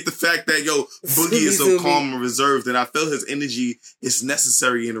appreciate the fact that Boogie is so calm and reserved, and I feel his energy is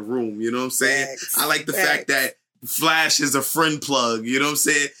necessary in the room. You know what I'm saying? I like the fact that Flash is a friend plug. You know what I'm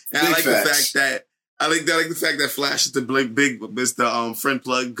saying? And I like the fact that. I like the fact that Flash is the big Mr. Friend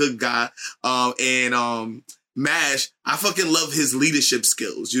plug, good guy. And Mash, I fucking love his leadership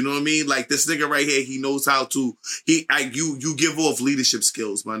skills. You know what I mean? Like this nigga right here, he knows how to. You give off leadership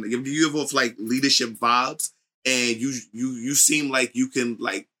skills, man. You give off like leadership vibes, and you seem like you can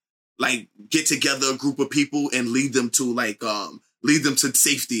like get together a group of people and lead them to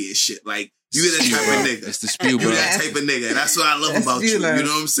safety and shit. Like. You that type of nigga. It's the spew, bro. You that type of nigga. That's what I love about you. You know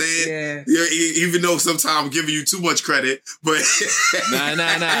what I'm saying? Yeah. Even though sometimes I'm giving you too much credit, but nah.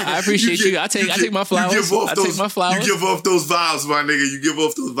 I appreciate you. I take my flowers. Take my flowers. You give off those vibes, my nigga. You give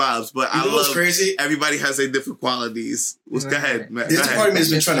off those vibes. But I love crazy. Everybody has their different qualities. Go ahead, man. This part of me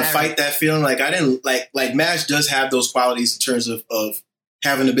has been trying to fight that feeling. Like I didn't like Mash does have those qualities in terms of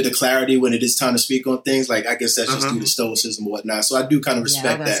having a bit of clarity when it is time to speak on things. Like, I guess that's just due to stoicism and whatnot. So I do kind of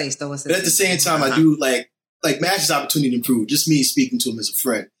respect that. Say stoicism. But at the same time, I do like Mash's opportunity to improve. Just me speaking to him as a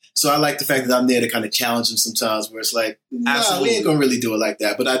friend. So I like the fact that I'm there to kind of challenge him sometimes where it's like, nah, we ain't going to really do it like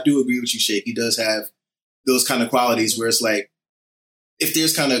that. But I do agree with you, Shake. He does have those kind of qualities where it's like, if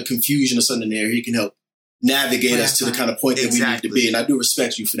there's kind of confusion or something there, he can help navigate us to the kind of point that we need to be. And I do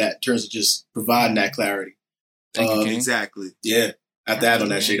respect you for that in terms of just providing that clarity. Exactly. Yeah. I have to add on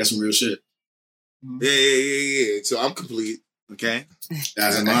that, Shake. That's some real shit. Yeah. So I'm complete. Okay.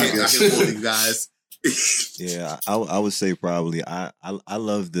 That's I can hold you guys. Yeah, I would say probably I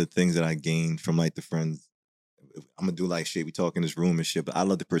love the things that I gained from like the friends. I'm gonna do like shit. We talk in this room and shit, but I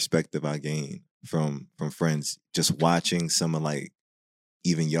love the perspective I gain from friends. Just watching some of like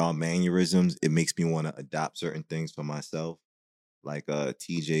even y'all mannerisms, it makes me want to adopt certain things for myself. Like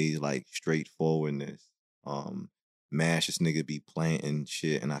TJ's like straightforwardness. Mash, this nigga be planting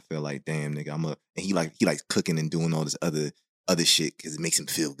shit, and I feel like damn nigga, and he likes cooking and doing all this other shit because it makes him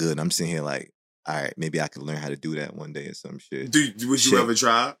feel good. I'm sitting here like, all right, maybe I could learn how to do that one day or some shit. Would you ever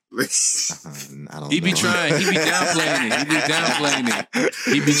try? I don't know. He be trying. He be downplaying it.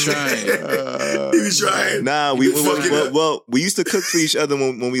 He be trying. He be trying. Nah, we used to cook for each other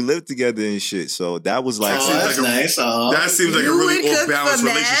when we lived together and shit. So that was like, that's nice. That seems like a really off-balance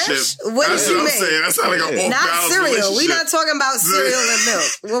relationship. What that's did you what make? I'm saying. That sounds like an off-balance cereal. relationship. We're not talking about cereal and milk.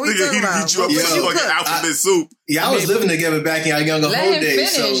 What we talking about? He like alphabet soup. Yeah, I was living together back in our younger whole days.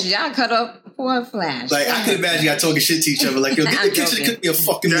 Let him finish. Y'all cut up for a flash. Like, I could imagine y'all talking shit to each other. Like, yo, get in the kitchen and cook me a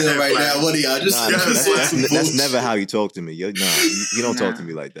fucking meal right now. What are y'all? That's never how you talk to me. You don't talk to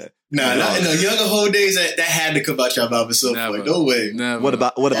me like that. Nah, in the younger whole days, that had to come out your mouth at some point. No way. Never. What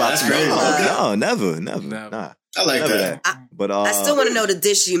about that's crazy. No, never. Nah. I like that. But I still want to know the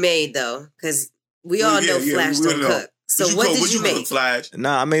dish you made though, because we all know Flash don't cook. So what did you make? Flash?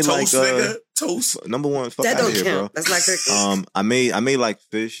 Nah, I made toast, toast. Number one, fuck that out don't of here, count. bro. That's not cooking. I made like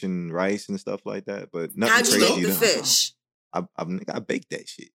fish and rice and stuff like that, but nothing How'd crazy. you make the fish? I baked that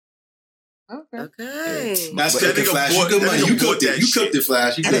shit. Okay. That's cooking, Flash. You good money. You cooked it. You cooked it,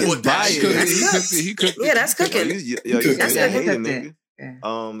 Flash. You cooked it. He cooked it. Yeah, that's cooking. That's cooking.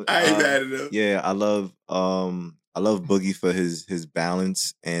 I ain't mad at him. Yeah, I love Boogie for his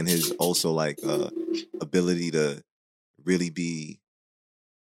balance and his also like ability to really be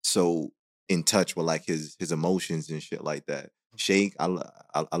so in touch with like his emotions and shit like that. Shake, I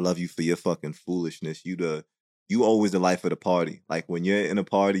love you for your fucking foolishness. You always the life of the party. Like when you're in a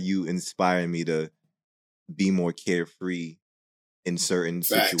party, you inspire me to be more carefree in certain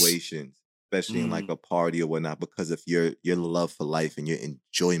situations, especially in like a party or whatnot, because of your love for life and your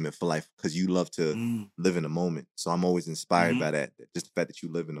enjoyment for life, because you love to live in the moment. So I'm always inspired by that. Just the fact that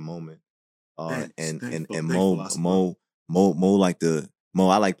you live in the moment. Mo,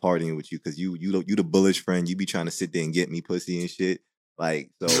 I like partying with you because you the bullish friend. You be trying to sit there and get me pussy and shit.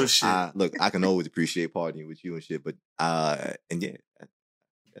 Like, so I can always appreciate partying with you and shit. But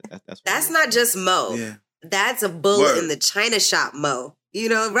that's not just Mo. Yeah. That's a bull in the China shop Mo. You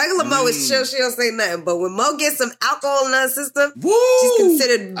know, regular Mo is chill, she don't say nothing. But when Mo gets some alcohol in her system, she's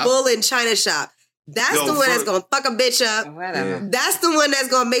considered bull in China shop. That's the one that's gonna fuck a bitch up. Whatever. That's the one that's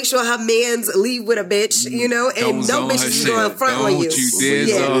gonna make sure her mans leave with a bitch, you know, and no bitches is going front on you.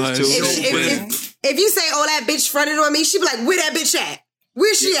 If you say, oh, that bitch fronted on me, she be like, where that bitch at?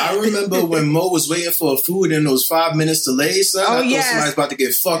 Where's she at? I remember when Mo was waiting for food in those 5 minutes delayed, son. I thought somebody's about to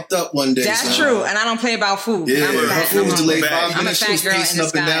get fucked up one day. That's true, and I don't play about food. Yeah, her food was delayed 5 minutes. She was pacing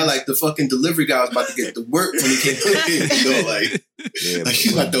up and down like the fucking delivery guy was about to get to work when he came in. You know, like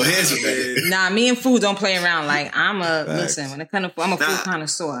she's about to throw hands with that. Nah, me and food don't play around. Like listen, when it comes to food, I'm a food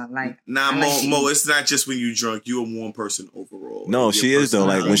connoisseur. Like Mo, it's not just when you drunk. You a warm person overall. No, she is though.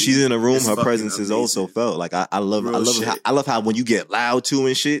 Like when she's in a room, her presence is also felt. Like I love how when you get loud too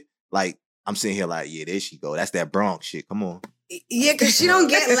and shit. Like I'm sitting here like, yeah, there she go. That's that Bronx shit. Come on. Yeah, because she don't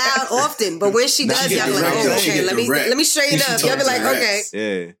get loud often, but when she does, y'all be like, oh, okay, let me straighten up. Y'all be like, okay.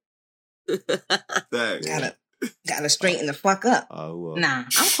 Yeah. Gotta straighten the fuck up. Nah,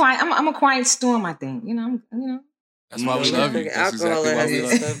 I'm quiet. I'm a quiet storm. I think. You know. That's why we love you. That's exactly why we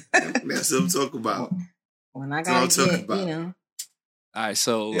love you. That's what I'm talking about. When I gotta get, you know. All right,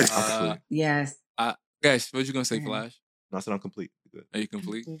 so yes. Guys, what you gonna say, Flash? No, I said I'm complete. Good. Are you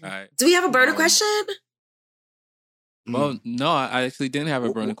complete? All right. Do we have a burner question? Well, no, I actually didn't have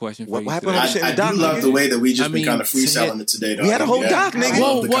a burning question for you. I do love the way that we just been kind of freestyling it today, though. We had a whole doc,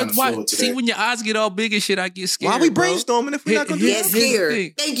 nigga. Whoa, see, when your eyes get all big and shit, I get scared. Why are we brainstorming if we're not going to get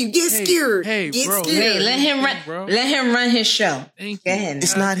scared? Thank you. Get scared. Hey, get bro. scared. Hey, let him run his show. Thank you. Go ahead.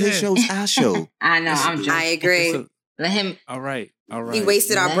 It's not his show. It's our show. I know. I'm joking. I agree. Let him. All right. All right. He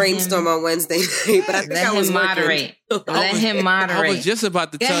wasted our brainstorm on Wednesday night, but I think I was moderate. Let him moderate. I was just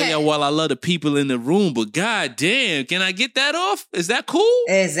about to tell y'all while I love the people in the room, but god damn, can I get that off? Is that cool?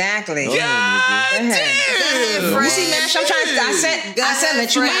 Exactly. God damn. You see, Mash, I'm trying to, I said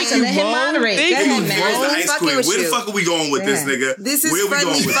let you let him moderate. Go ahead, Mash. Where the fuck are we going with this, nigga? This is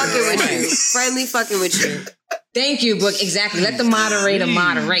friendly fucking with you. Friendly fucking with you. Thank you, Book. Exactly. Let the moderator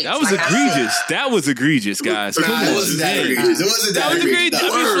moderate. That was egregious. That was egregious, guys. Come on. It wasn't that egregious. It wasn't that egregious.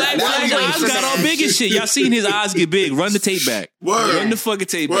 Flag eyes got all big as shit. Y'all seen his eyes get big. Run the tape back. Word. Run the fucking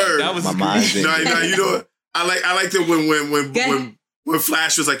tape back. That was my mind. No, you know what? I liked it when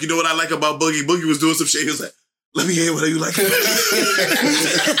Flash was like, you know what I like about Boogie? Boogie was doing some shit. He was like, let me hear what you like.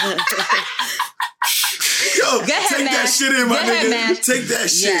 Yo, take that shit in, my nigga. Take that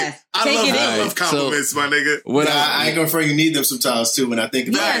shit. Yes. I love compliments, my nigga. I ain't gonna front, you need them sometimes too when I think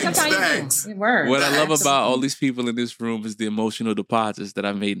about it. Sometimes you do. What I love about all these people in this room is the emotional deposits that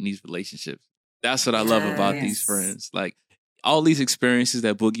I made in these relationships. That's what I love about these friends. Like all these experiences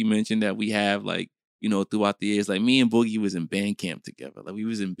that Boogie mentioned that we have, like, you know, throughout the years. Like me and Boogie was in band camp together. Like we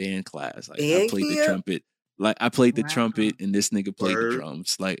was in band class. Like I played the trumpet. Like I played the trumpet and this nigga played the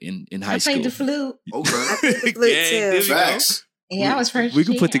drums. Like in high school. I played the flute. Okay. I played the flute too. Facts. Yeah, I was first. We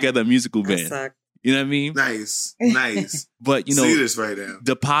could put together a musical band. You know what I mean? Nice. But you know, see this right now.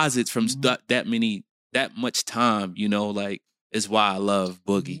 Deposits from that much time. You know, like is why I love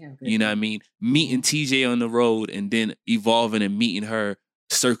Boogie. You know what I mean? Meeting TJ on the road and then evolving and meeting her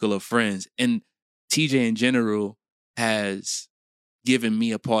circle of friends. And TJ in general has given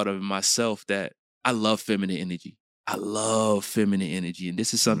me a part of myself that I love feminine energy. I love feminine energy. And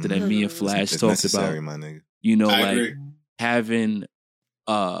this is something that me and Flash talked about. My nigga. You know, like having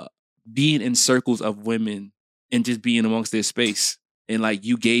being in circles of women and just being amongst their space. And like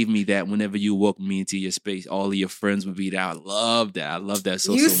you gave me that whenever you welcomed me into your space, all of your friends would be there. I love that. I love that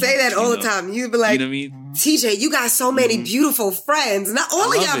so You so say much, that all the time. You be like, you know what I mean? TJ, you got so many beautiful friends. Not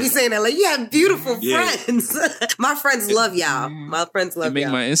only y'all be saying that, like you have beautiful friends. My friends love y'all. My friends love y'all. It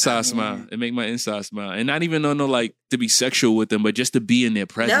make my inside smile. It make my inside smile. And not even no like to be sexual with them, but just to be in their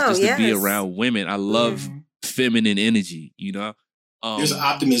presence, to be around women. I love feminine energy, you know? There's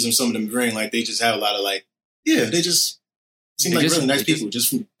optimism some of them bring. Like they just have a lot of like, they just seem like really nice people just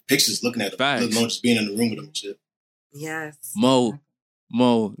from pictures looking at them. Let alone just being in the room with them and shit. Yes. Mo,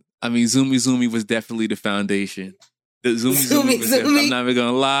 I mean, Zoomy was definitely the foundation. The Zoomy was I'm not even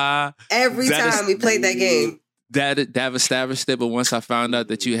gonna lie. Every time we played that game. That established it, but once I found out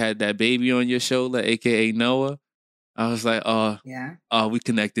that you had that baby on your shoulder, aka Noah, I was like, we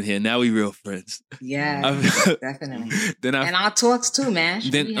connected here. Now we real friends. Yeah, definitely. And our talks too, man. We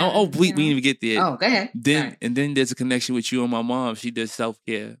didn't even get there. Oh, go ahead. Then there's a connection with you and my mom. She does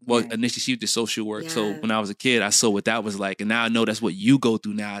self-care. Well, initially she did social work. So when I was a kid, I saw what that was like. And now I know that's what you go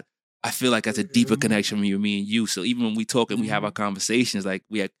through now. I feel like that's a deeper connection with me and you. So even when we talk and we have our conversations, like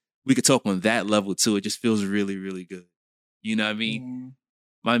we could talk on that level too. It just feels really, really good. You know what I mean?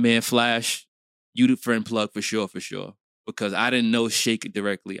 My man Flash, you the friend plug for sure. Because I didn't know Shake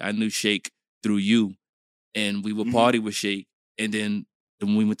directly. I knew Shake through you. And we would party with Shake. And then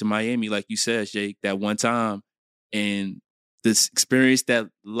when we went to Miami, like you said, Shake, that one time. And this experience that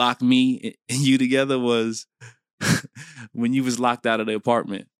locked me and you together was when you was locked out of the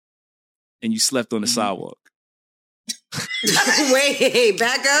apartment and you slept on the sidewalk. Wait,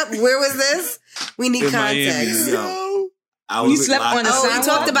 back up. Where was this? We need context. You slept on the sidewalk? We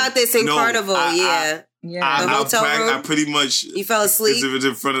talked about this in Carnival, I pretty much you fell asleep. It was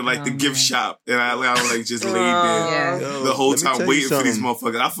in front of like the gift shop, and I like just laid there the whole time waiting for these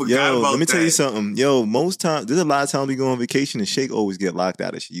motherfuckers. I forgot about that. Let me tell you something. Most times, there's a lot of times we go on vacation and Shake always get locked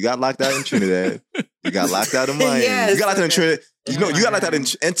out of shit. You got locked out in Trinidad. You got locked out in Miami. You got locked out in Trinidad. You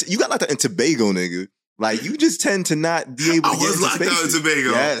got locked out in Tobago, nigga. Like, you just tend to not be able to get into locked out in Tobago.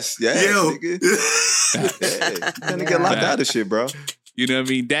 Yes, nigga. You tend to get locked out of shit, bro. You know what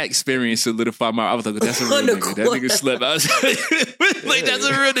I mean? That experience solidified I was like, that's a real nigga. That nigga slept. I was like, that's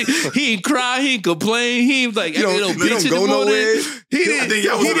a real nigga. He ain't cry, he ain't complain, he ain't like, you don't go nowhere. He didn't think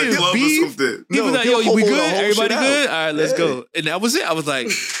y'all was in a club or something. He was like, yo, we good? Everybody good? All right, let's go. And that was it. I was like,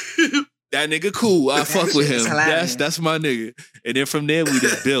 that nigga cool. I fuck with him. That's my nigga. And then from there, we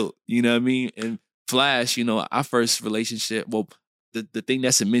just built. You know what I mean? And Flash, you know, our first relationship, well, the thing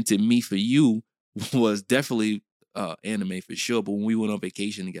that cemented me for you was definitely anime for sure. But when we went on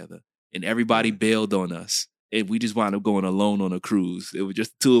vacation together and everybody bailed on us and we just wound up going alone on a cruise. It was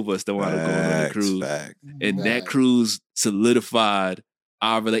just the two of us that wound up going on a cruise. And that cruise solidified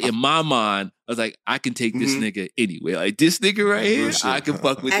in my mind, I was like, I can take this nigga anywhere. Like this nigga right here, I can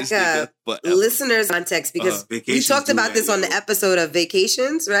fuck with this nigga forever. Listeners context, because we talked about this on the episode of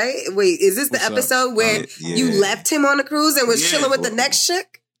Vacations, right? Wait, is this the episode where you left him on the cruise and was chilling with the next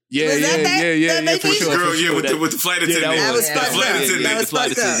chick? Yeah, was that for sure. Girl, with the flight attendant. That was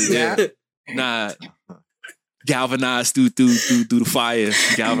fucked up. Nah. Galvanized through the fire.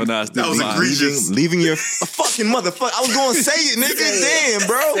 Galvanized through the fire. Egregious. Leaving your fucking motherfucker. I was going to say it, nigga. Damn,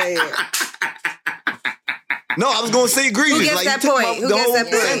 bro. No, I was going to say egregious. Who gets that point? Who gets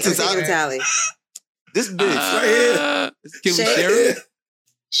that point? Tally. This bitch right here. Can we share it?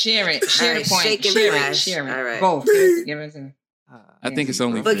 Share it. Share the point. Share it. All right. Both. Give it to me. I think it's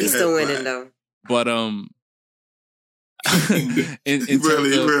only Boogie's still winning though. But in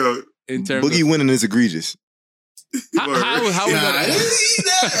terms Boogie winning is egregious. How we gonna...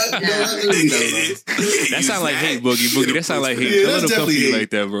 That sound like hate, Boogie. That sound like hate. Don't let him come to you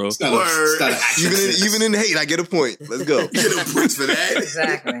like that, bro. Even in hate, I get a point. Let's go. You get a point for that.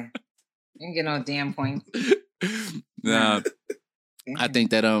 Exactly. You don't get no damn point. Nah, I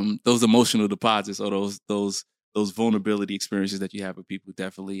think that those emotional deposits or those vulnerability experiences that you have with people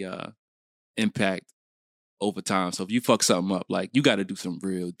definitely impact over time. So if you fuck something up, like you got to do some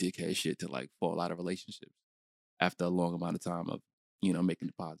real dickhead shit to like fall out of relationships after a long amount of time of making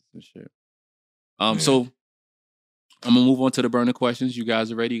deposits and shit. So I'm gonna move on to the burner questions. You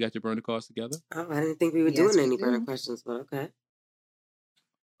guys are ready? You got your burner cards together? Oh, I didn't think we were doing any burner questions, but okay.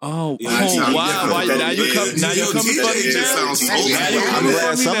 Oh, why? Now you come fucking down. I'm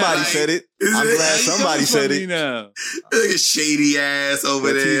glad somebody said it. Look at shady ass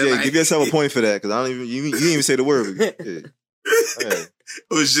over there. TJ, give yourself a point for that, because you didn't even say the word.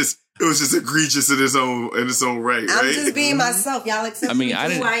 It was just egregious in its own right. I'm just being myself. Y'all accept who I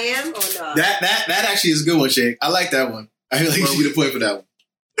am or not? That actually is a good one, Shake. I like that one. I feel like you should get a point for that one.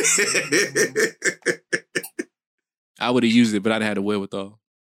 I would have used it, but I'd had a wherewithal.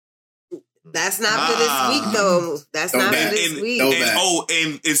 That's not for this week, though. That's not for this week.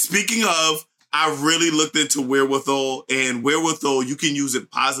 And speaking of, I really looked into wherewithal, and wherewithal, you can use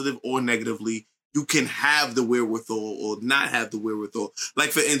it positive or negatively. You can have the wherewithal or not have the wherewithal.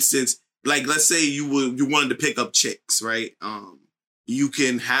 Like, for instance, like, let's say you wanted to pick up chicks, right? You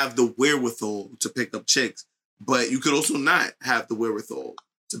can have the wherewithal to pick up chicks, but you could also not have the wherewithal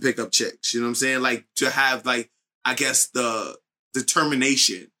to pick up chicks. You know what I'm saying? Like, to have, like, I guess the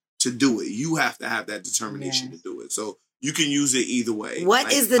determination to do it. You have to have that determination to do it. So you can use it either way.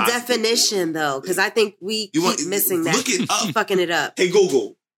 What is the definition, though? Because I think we keep missing that. Look it up. Fucking it up. Hey,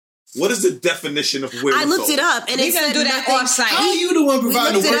 Google. What is the definition of wherewithal? I looked it up, and it said do that offsite. How are you the one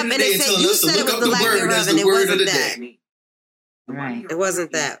providing the word of the day and telling us to look up the word as the word of the day? Right. It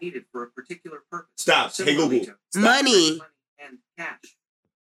wasn't that. Needed for a particular purpose. Stop. Hey, Google. Money and cash.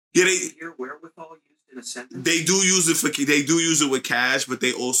 Yeah, Your wherewithal used in a sentence. They do use it with cash, but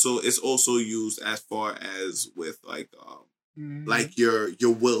it's also used as far as with like like your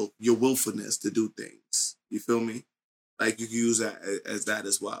willfulness to do things. You feel me? Like you can use that as that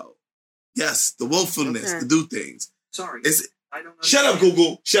as well. Yes, the willfulness to do things. Sorry, I don't know. Shut up,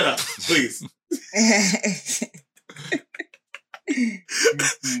 Google. Shut up, please.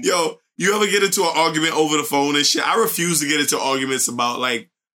 Yo, you ever get into an argument over the phone and shit? I refuse to get into arguments about like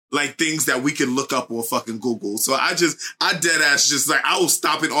things that we can look up on fucking Google. So I dead ass just like, I will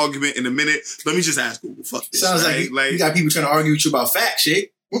stop an argument in a minute. Let me just ask Google. Fuck this. Sounds like you got people trying to argue with you about facts,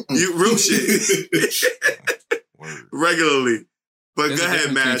 shit. Real shit. Regularly. But go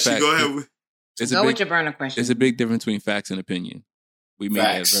ahead, Mash. Go ahead. Go with your burner question. There's a big difference between facts and opinion. We made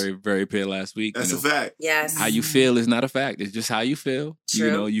that very, very clear last week. That's a fact. Yes. How you feel is not a fact. It's just how you feel.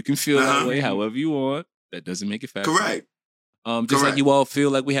 True. You can feel that way however you want. That doesn't make it fact. Correct. Just like you all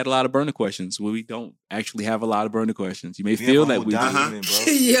feel like we had a lot of burner questions. Well, we don't actually have a lot of burner questions. You may feel that we do.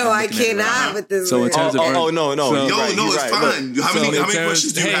 Yo, I cannot with this. So in terms of no. It's fine. How many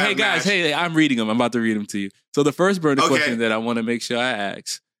questions do you have? Hey guys, I'm reading them. I'm about to read them to you. So the first burner question that I want to make sure I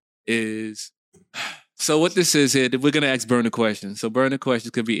ask is, so what this is here, we're going to ask burner questions. So burner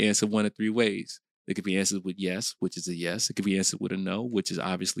questions could be answered one of three ways. It could be answered with yes, which is a yes. It could be answered with a no, which is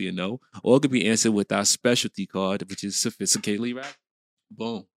obviously a no. Or it could be answered with our specialty card, which is sophisticatedly ratchet.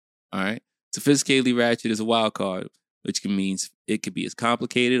 Boom. All right. Sophisticatedly ratchet is a wild card, which means it could be as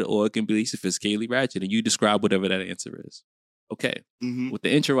complicated or it can be sophisticatedly ratchet. And you describe whatever that answer is. Okay. Mm-hmm. With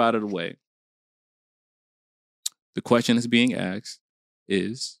the intro out of the way, the question that's being asked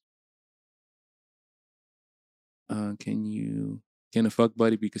is, can a fuck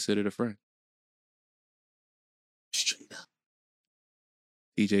buddy be considered a friend? Straight up.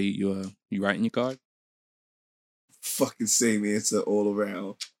 DJ, you writing your card? Fucking same answer all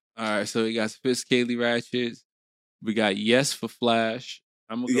around. All right, so we got Sophisticatedly Ratchet. We got yes for Flash.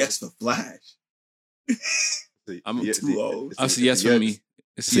 I'm gonna yes for Flash. I'm too old. I'll say yes for me.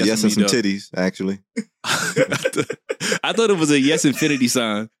 It's a yes and some titties, actually. I thought it was a yes infinity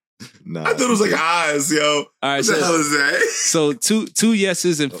sign. Nah, I thought it was like eyes, yo. All right, what so the hell is that? So two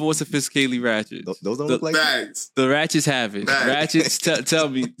yeses and 4 Sophisticatedly Ratchets. Those don't look like bags. The Ratchets have it. Bags. Ratchets, tell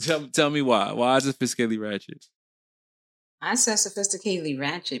me why. Why is it Sophisticatedly Ratchet? I said Sophisticatedly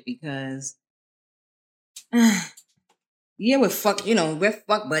Ratchet because we're fuck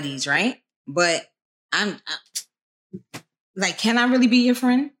buddies, right? But I'm like, can I really be your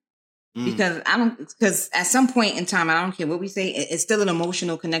friend? Because at some point in time, I don't care what we say, it's still an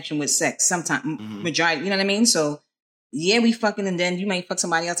emotional connection with sex. Sometimes, majority, you know what I mean? So, we fucking, and then you may fuck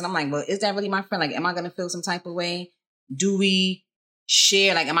somebody else, and I'm like, well, is that really my friend? Like, am I gonna feel some type of way? Do we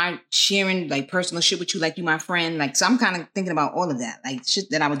share? Like, am I sharing like personal shit with you? Like, you my friend? Like, so I'm kind of thinking about all of that, like shit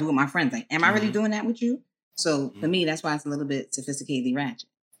that I would do with my friends. Like, am I really doing that with you? So for me, that's why it's a little bit Sophisticatedly Ratchet.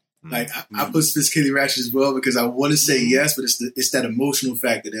 Like I put Sophisticatedly Ratchet as well because I want to say yes, but it's that emotional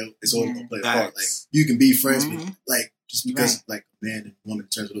factor that it's always gonna play a part. Like you can be friends, but like just because like a man and a woman in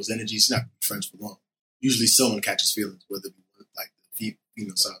terms of those energies, not be friends for long. Usually, someone catches feelings, whether it be like the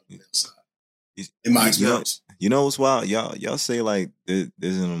female side or the male side. In my experience, you know what's wild? Y'all say like there's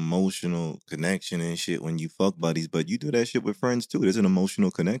an emotional connection and shit when you fuck buddies, but you do that shit with friends too. There's an emotional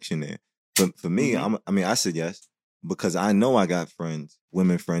connection there. For me, I said yes. Because I know I got friends,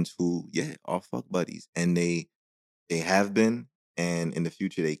 women friends who, are fuck buddies. And they have been, and in the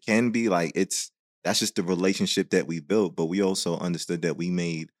future they can be. Like, that's just the relationship that we built. But we also understood that we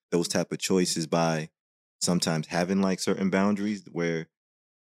made those type of choices by sometimes having like certain boundaries where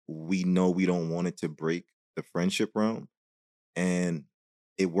we know we don't want it to break the friendship realm. And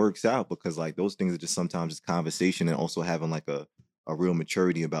it works out because like those things are just sometimes just conversation and also having like a real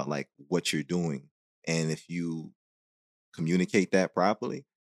maturity about like what you're doing. And if you communicate that properly,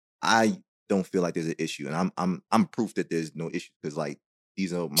 I don't feel like there's an issue, and I'm proof that there's no issue because like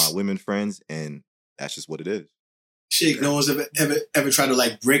these are my women friends, and that's just what it is. Shit, no one's ever tried to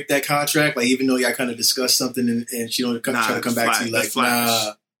like break that contract, like even though y'all kind of discussed something and she don't try to come back to you like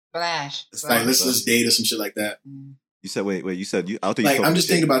Flash. Like let's date or some shit like that. You said wait. You said you. I like I'm just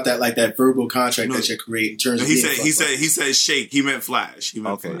thinking about that, like that verbal contract that you create in terms of. He said Shake. He meant Flash. He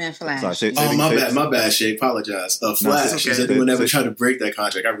meant Flash. Sorry, my bad, Shake. Apologize. Flash. Okay. Has anyone ever tried to break that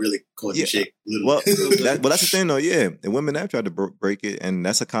contract? I really called you Shake. Well, that's the thing though. Yeah, and women have tried to break it, and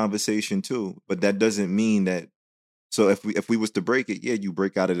that's a conversation too. But that doesn't mean that. So if we was to break it, you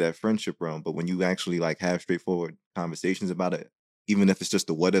break out of that friendship realm. But when you actually like have straightforward conversations about it, even if it's just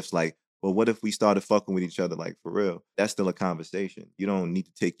the what ifs, like. Well, what if we started fucking with each other like for real? That's still a conversation. You don't need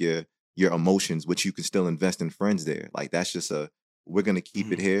to take your emotions, which you can still invest in friends there. Like that's just we're going to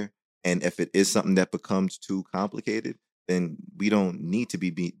keep it here. And if it is something that becomes too complicated, then we don't need to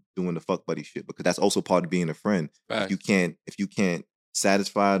be doing the fuck buddy shit because that's also part of being a friend. Right. If you can't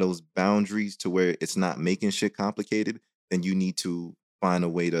satisfy those boundaries to where it's not making shit complicated, then you need to find a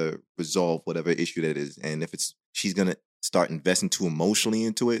way to resolve whatever issue that is. And if she's going to start investing too emotionally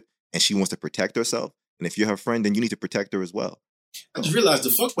into it, and she wants to protect herself, and if you're her friend, then you need to protect her as well. I just realized the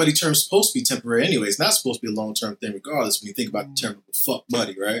fuck buddy term's supposed to be temporary anyway. It's not supposed to be a long-term thing regardless when you think about the term of a fuck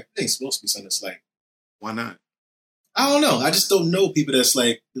buddy, right? It ain't supposed to be something that's like... Why not? I don't know. I just don't know people that's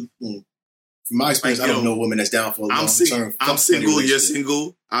like... From my experience, I don't know women that's down for a long-term I'm single, you're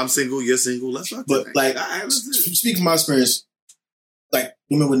single. I'm single, you're single. Let's not But like, speaking from my experience, like,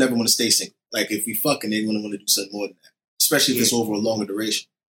 women would never want to stay single. Like, if we fucking, they wouldn't want to do something more than that. Especially if it's over a longer duration.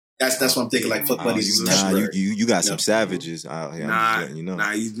 That's what I'm thinking. Like fuck buddies. You got some savages out here.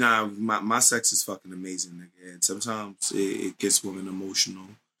 My sex is fucking amazing, nigga. And sometimes it gets women emotional.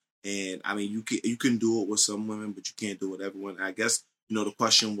 And I mean, you can do it with some women, but you can't do it with everyone. I guess the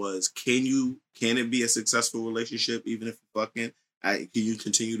question was, can it be a successful relationship even if you're fucking? Can you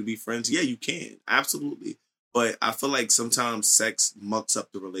continue to be friends? Yeah, you can, absolutely. But I feel like sometimes sex mucks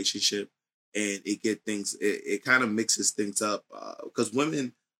up the relationship, and it kind of mixes things up because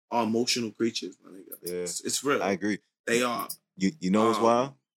women are emotional creatures. I think it's real. I agree. They are. You know what's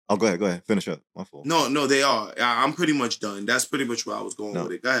wild? Oh, go ahead. Finish up. My fault. No, they are. I'm pretty much done. That's pretty much where I was going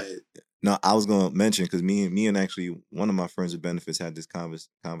with it. Go ahead. No, I was going to mention because me and actually one of my friends with benefits had this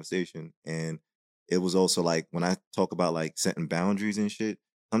conversation, and it was also like when I talk about like setting boundaries and shit.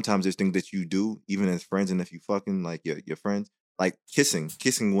 Sometimes there's things that you do even as friends, and if you fucking like your friends, like kissing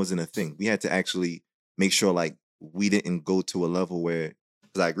wasn't a thing. We had to actually make sure like we didn't go to a level where.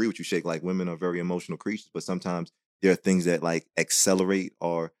 Because I agree with you, Shake, like women are very emotional creatures, but sometimes there are things that like accelerate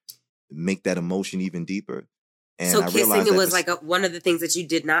or make that emotion even deeper. And so I kissing, it was like one of the things that you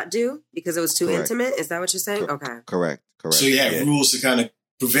did not do because it was too intimate? Is that what you're saying? Okay. Correct. So you had rules to kind of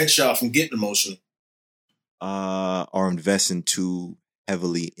prevent y'all from getting emotional. Or investing too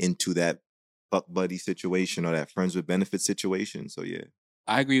heavily into that fuck buddy situation or that friends with benefits situation. So yeah.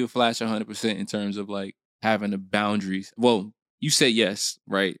 I agree with Flash 100% in terms of like having the boundaries. Well, you say yes,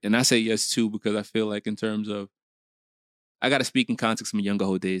 right? And I say yes too because I feel like in terms of, I got to speak in context of my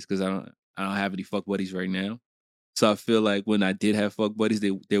younger days because I don't have any fuck buddies right now. So I feel like when I did have fuck buddies,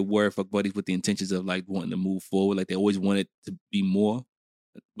 they were fuck buddies with the intentions of like wanting to move forward. Like they always wanted to be more,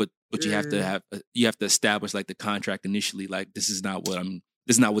 but you have to establish like the contract initially. Like this is not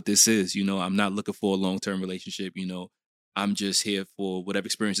what this is. You know, I'm not looking for a long-term relationship. You know, I'm just here for whatever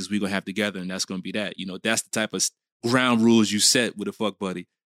experiences we're gonna have together, and that's gonna be that. You know, that's the type of ground rules you set with a fuck buddy.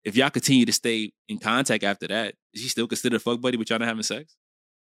 If y'all continue to stay in contact after that, is he still considered a fuck buddy but y'all not having sex?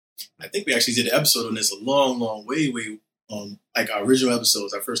 I think we actually did an episode on this a long, way like our original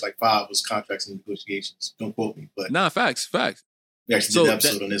episodes. Our first like 5 was contracts and negotiations. Don't quote me, but facts. We actually did an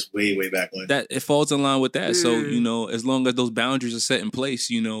episode on this way back when. That it falls in line with that. So you know, as long as those boundaries are set in place,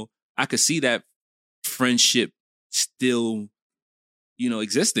 you know, I could see that friendship still, you know,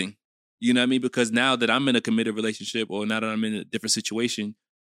 existing. You know what I mean? Because now that I'm in a committed relationship, or now that I'm in a different situation,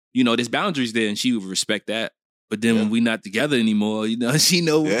 you know, there's boundaries there, and she would respect that. But then when we're not together anymore, you know, she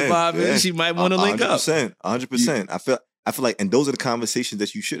know what the vibe is. She might want to link up. 100%. I feel like, and those are the conversations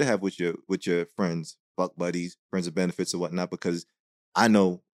that you should have with your friends, fuck buddies, friends of benefits or whatnot. Because I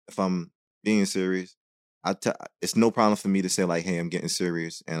know if I'm being serious, it's no problem for me to say like, hey, I'm getting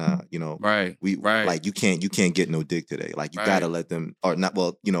serious, and you know, like you can't get no dick today. Like you gotta let them, or not.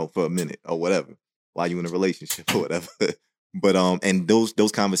 Well, you know, for a minute or whatever, while you in a relationship or whatever. But and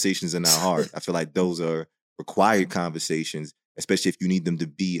those conversations are not hard. I feel like those are required conversations, especially if you need them to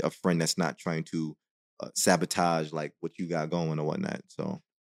be a friend that's not trying to sabotage like what you got going or whatnot. So,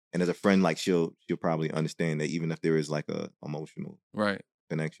 and as a friend, like she'll probably understand that even if there is like a emotional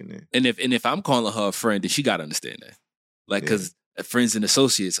connection there. And if I'm calling her a friend, then she got to understand that. Like, because friends and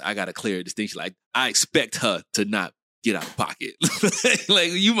associates, I got a clear distinction. Like, I expect her to not get out of pocket.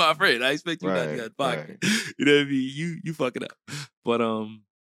 Like, you my friend. I expect you not to get out of pocket. You know what I mean? You fuck it up. But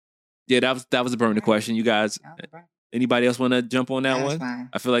yeah, that was a burning question. You guys, anybody else want to jump on that one? Fine.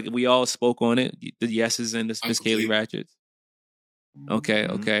 I feel like we all spoke on it. The yeses and the Sophisticatedly Ratchets.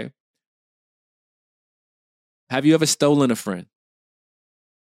 Okay. Have you ever stolen a friend?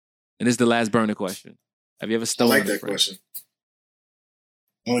 And this is the last burner question. Have you ever stolen a friend? I like that question.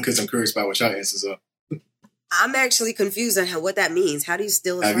 Only because I'm curious about what your answers are. I'm actually confused on what that means. How do you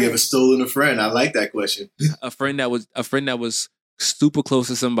steal a friend? Have you ever stolen a friend? I like that question. A friend that was super close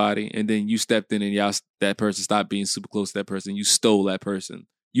to somebody, and then you stepped in and that person stopped being super close to that person. You stole that person.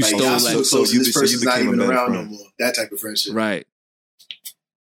 You like, stole that person. So this person's not even around no more. That type of friendship. Right.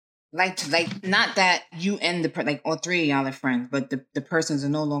 Like not that you and like all three of y'all are friends, but the persons are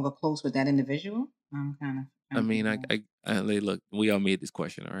no longer close with that individual. I'm kind of. I mean, I look. We all made this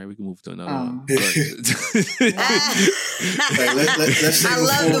question. All right, we can move to another one. Let's say I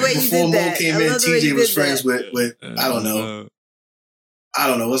love the way you did that. Before Mo came in, TJ was friends with I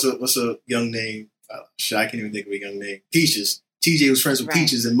don't know. What's a young name? Shit, I can't even think of a young name. Peaches. TJ was friends with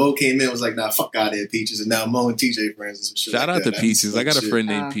Peaches, and Mo came in and was like, nah, fuck out of here, Peaches. And now Mo and TJ friends and some shit. Shout out to Peaches. I got a friend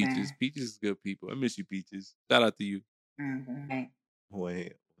named Peaches. Peaches is good people. I miss you, Peaches. Shout out to you. Mm-hmm.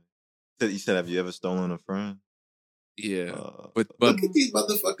 Wait. You said, have you ever stolen a friend? Yeah. But look at these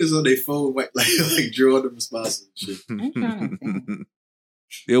motherfuckers on their phone, like drawing the responses and shit.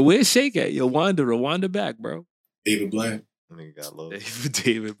 Yo, where's Shake at? Yo, Wanda back, bro. David Blaine.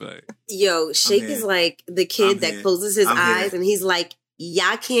 David Blaine. Yo, Shake is like the kid that closes his eyes and he's like,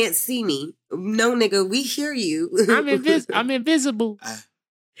 y'all can't see me. No, nigga, we hear you. I'm invisible.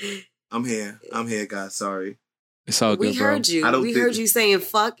 I'm here, guys. Sorry. It's all good, we heard you. We heard you saying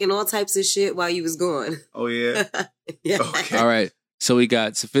fuck and all types of shit while you was gone. Oh, yeah? Yeah. Okay. All right. So we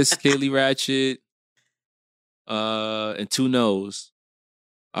got Sophisticatedly Ratchet and 2 no's.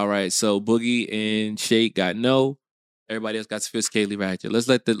 All right. So Boogie and Shake got no. Everybody else got Sophisticatedly Ratchet. Let's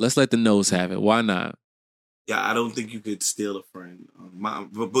let the no's have it. Why not? Yeah, I don't think you could steal a friend.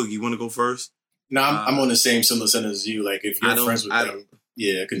 But Boogie, you want to go first? No, I'm on the same similar sentence as you. Like, if you're friends with them,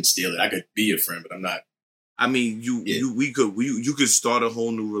 I couldn't steal it. I could be a friend, but I'm not. I mean, you could start a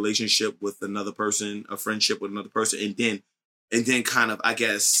whole new relationship with another person, a friendship with another person, and then kind of, I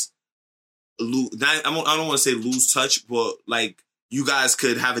guess, I don't want to say lose touch, but like you guys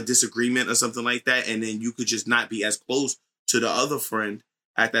could have a disagreement or something like that, and then you could just not be as close to the other friend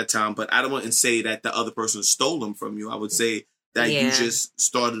at that time. But I don't want to say that the other person stole them from you. I would say that you just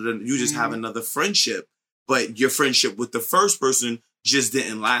have another friendship but your friendship with the first person just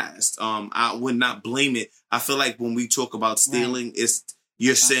didn't last. I would not blame it. I feel like when we talk about stealing,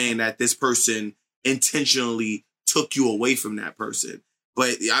 you're saying that this person intentionally took you away from that person.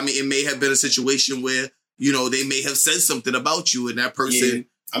 But I mean, it may have been a situation where, they may have said something about you and that person,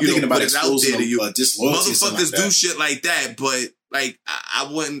 I'm thinking about it out there to you. Motherfuckers like do shit like that, but like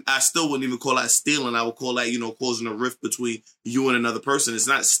I still wouldn't even call that stealing. I would call that, causing a rift between you and another person. It's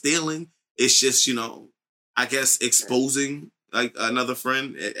not stealing. It's just, I guess exposing like another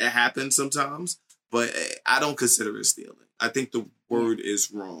friend. It happens sometimes, but I don't consider it stealing. I think the word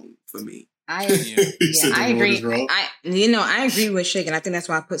is wrong for me. I agree. I agree with Shake, and I think that's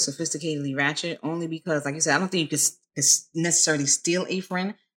why I put sophisticatedly ratchet, only because, like you said, I don't think you could necessarily steal a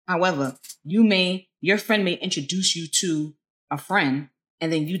friend. However, your friend may introduce you to a friend,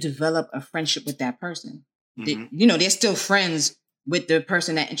 and then you develop a friendship with that person. Mm-hmm. They're still friends with the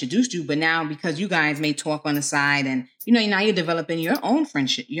person that introduced you, but now because you guys may talk on the side, and now you're developing your own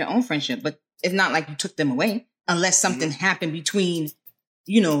friendship. But it's not like you took them away, unless something happened between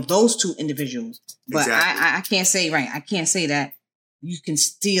those two individuals. But exactly. I can't say, right, I can't say that you can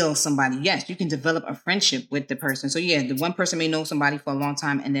steal somebody. Yes, you can develop a friendship with the person. So yeah, the one person may know somebody for a long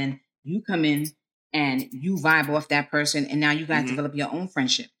time, and then you come in and you vibe off that person, and now you guys develop your own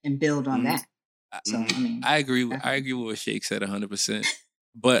friendship and build on that. So I mean, I agree with what Shake said 100%.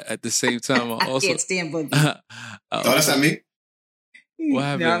 But at the same time, I also can't stand Boogie. That's not me. What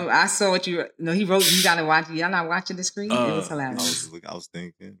happened? No, I saw what you. No, he wrote. You gotta watch it. Y'all not watching the screen? It was hilarious. I was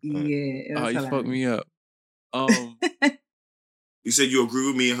thinking. Yeah. It was you fucked me up. You said you agree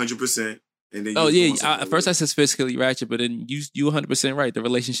with me 100%, and then at first I said sophisticatedly ratchet, but then you 100% right. The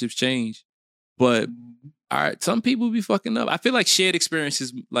relationships change, but all right, some people be fucking up. I feel like shared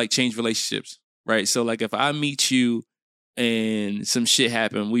experiences like change relationships, right? So like if I meet you and some shit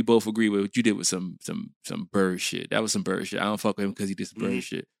happened, we both agree with what you did with some bird shit. That was some bird shit. I don't fuck with him because he did some bird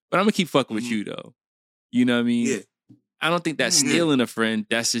shit. But I'm gonna keep fucking with you though. You know what I mean? Yeah. I don't think that's stealing a friend.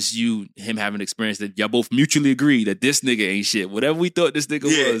 That's just him having an experience that y'all both mutually agree that this nigga ain't shit. Whatever we thought this nigga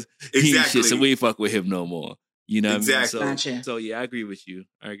was, he ain't shit. So we ain't fuck with him no more. You know what I mean? So yeah, I agree with you.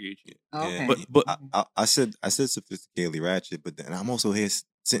 Okay. Yeah. But I said sophisticatedly ratchet, but then I'm also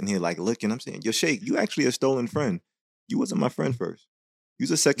sitting here like looking. I'm saying, yo, Shake, you actually a stolen friend. You wasn't my friend first.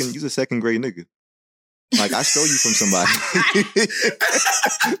 You's a second grade nigga. Like I stole you from somebody.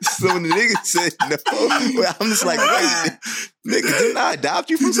 So when the nigga said no, I'm just like, wait, nigga, didn't I adopt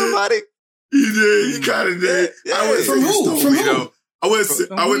you from somebody? You did. You kind of did. Yeah. I wouldn't say you stole me though.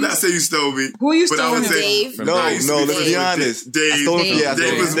 I would not say you stole me. Who you stole from? Dave? No, let's be honest. Dave. I stole him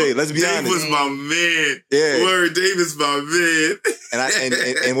from Dave. Let's be honest. Dave was my man. Yeah. Word, Dave is my man.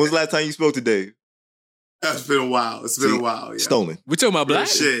 And when was the last time you spoke to Dave? That's been a while. It's been a while. Yeah. Stolen. We talking about black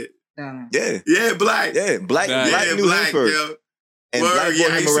shit. Yeah. Yeah, black. Yeah, black knew him first. Yo. And black I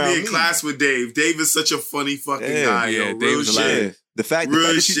used to be in me. class with Dave. Dave is such a funny fucking guy, yo. Dave Real is shit. The fact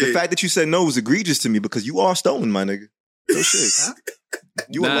that you said no was egregious to me because you are stolen, my nigga. No shit.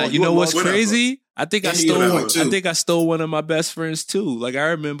 You know what's crazy? I think I stole one of my best friends too. Like I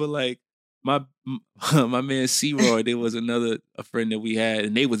remember, like my man C-Roy, there was a friend that we had,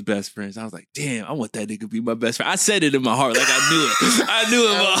 and they was best friends. I was like, damn, I want that nigga to be my best friend. I said it in my heart, like I knew it. I knew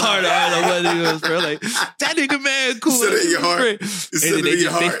in my heart. I was like, friend. Like that nigga, man, cool. You said it in your heart. And then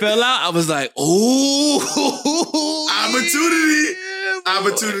they fell out. I was like, oh,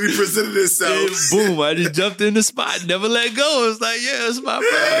 opportunity presented itself. And boom! I just jumped in the spot, never let go. It's like, yeah, it's my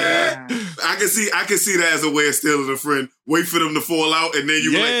friend. I can see that as a way of stealing a friend. Wait for them to fall out, and then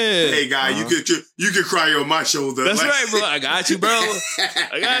you be like, "Hey, guy, you can cry on my shoulder." That's right, bro. I got you,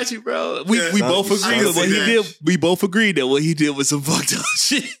 bro. We both agreed that what he did. We both agreed that what he did was some fucked up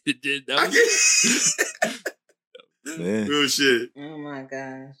shit. Real shit. Oh my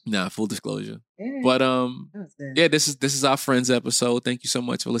gosh. Nah, full disclosure. Yeah. But this is our friends episode. Thank you so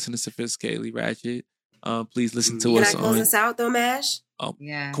much for listening to Sophisticatedly Ratchet. Please listen to us. Can I close us out though, Mash? Oh,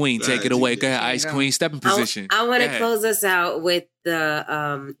 yeah. Queen, take it away. Go ahead, Ice Queen. Step in position. I want to close us out with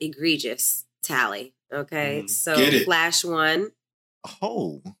the egregious tally. Okay, so Flash won.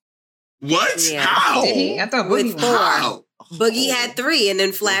 Oh, what? Yeah. How? Did he? I thought Boogie with 4. How? Boogie had 3, and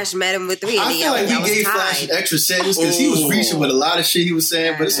then Flash met him with 3. And I feel like we gave Flash an extra sentence because he was reaching with a lot of shit he was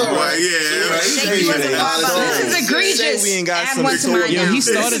saying, but it's all right. This is egregious. We ain't got Add one to my Yo, he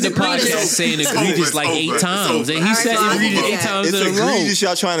started the podcast saying egregious like 8 times. And he said egregious 8 times in a row. It's egregious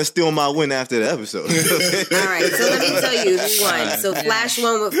y'all trying to steal my win after the episode. All right, so let me tell you who won. So Flash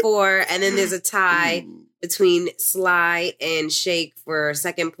won with 4, and then there's a tie between Sly and Shake for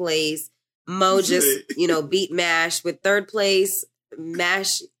second place. Mo just, beat Mash with third place.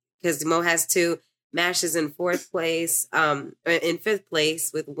 Mash, because Mo has 2. Mash is in 4th place, in 5th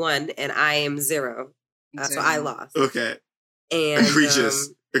place with 1, and I am 0. So I lost. Okay. And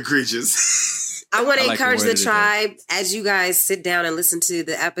egregious. I want to encourage the tribe as you guys sit down and listen to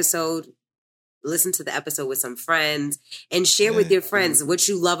the episode with some friends and share with your friends what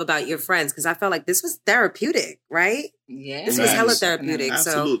you love about your friends. Because I felt like this was therapeutic, right? Yeah. This was hella therapeutic.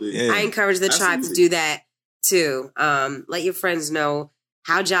 Absolutely. So I encourage the tribe to do that too. Let your friends know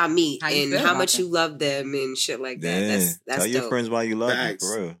how y'all meet and how much you love them and shit like that. That's Tell your friends why you love them,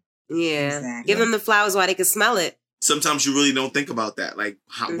 for real. Yeah. Exactly. Give them the flowers while they can smell it. Sometimes you really don't think about that. Like,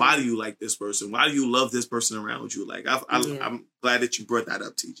 why do you like this person? Why do you love this person around you? Like, I'm glad that you brought that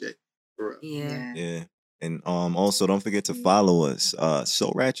up, TJ. For real. Yeah. And also, don't forget to follow us.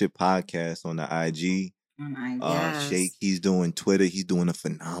 So Ratchet Podcast on the IG. Shake, he's doing Twitter. He's doing a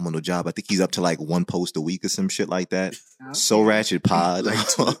phenomenal job. I think he's up to like 1 post a week or some shit like that. Okay. So Ratchet Pod. Like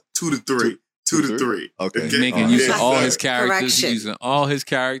 2 to 3. 2 to 3. Okay. Making use of all his characters. He's using all his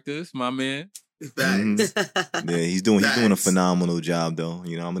characters, my man. Mm-hmm. Yeah, he's doing a phenomenal job though.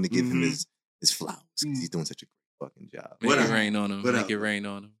 You know, I'm gonna give him his flowers because he's doing such a great fucking job. Make it rain on him. Make it rain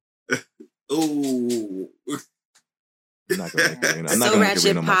on him. Ooh. I'm not gonna make it rain. So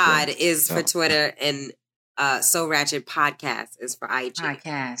Ratchet Pod is for Twitter and So Ratchet Podcast is for IG.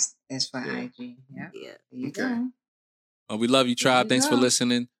 Podcast is for IG. Yeah. There you go. Oh, we love you, tribe. Thanks for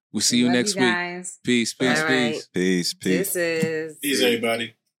listening. We'll see you next week. Peace, peace, right. Peace. This is peace,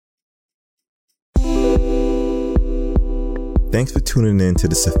 everybody. Thanks for tuning in to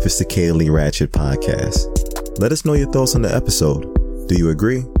the Sophisticatedly Ratchet podcast. Let us know your thoughts on the episode. Do you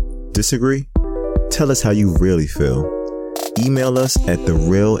agree? Disagree? Tell us how you really feel. Email us at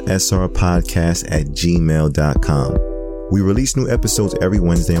therealsrpodcast@gmail.com. We release new episodes every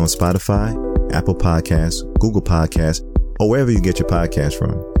Wednesday on Spotify, Apple Podcasts, Google Podcasts, or wherever you get your podcasts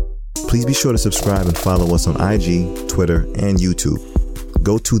from. Please be sure to subscribe and follow us on IG, Twitter, and YouTube.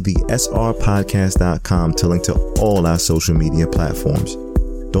 Go to thesrpodcast.com to link to all our social media platforms.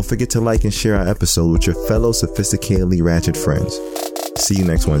 Don't forget to like and share our episode with your fellow sophisticatedly ratchet friends. See you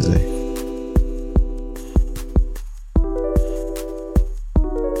next Wednesday.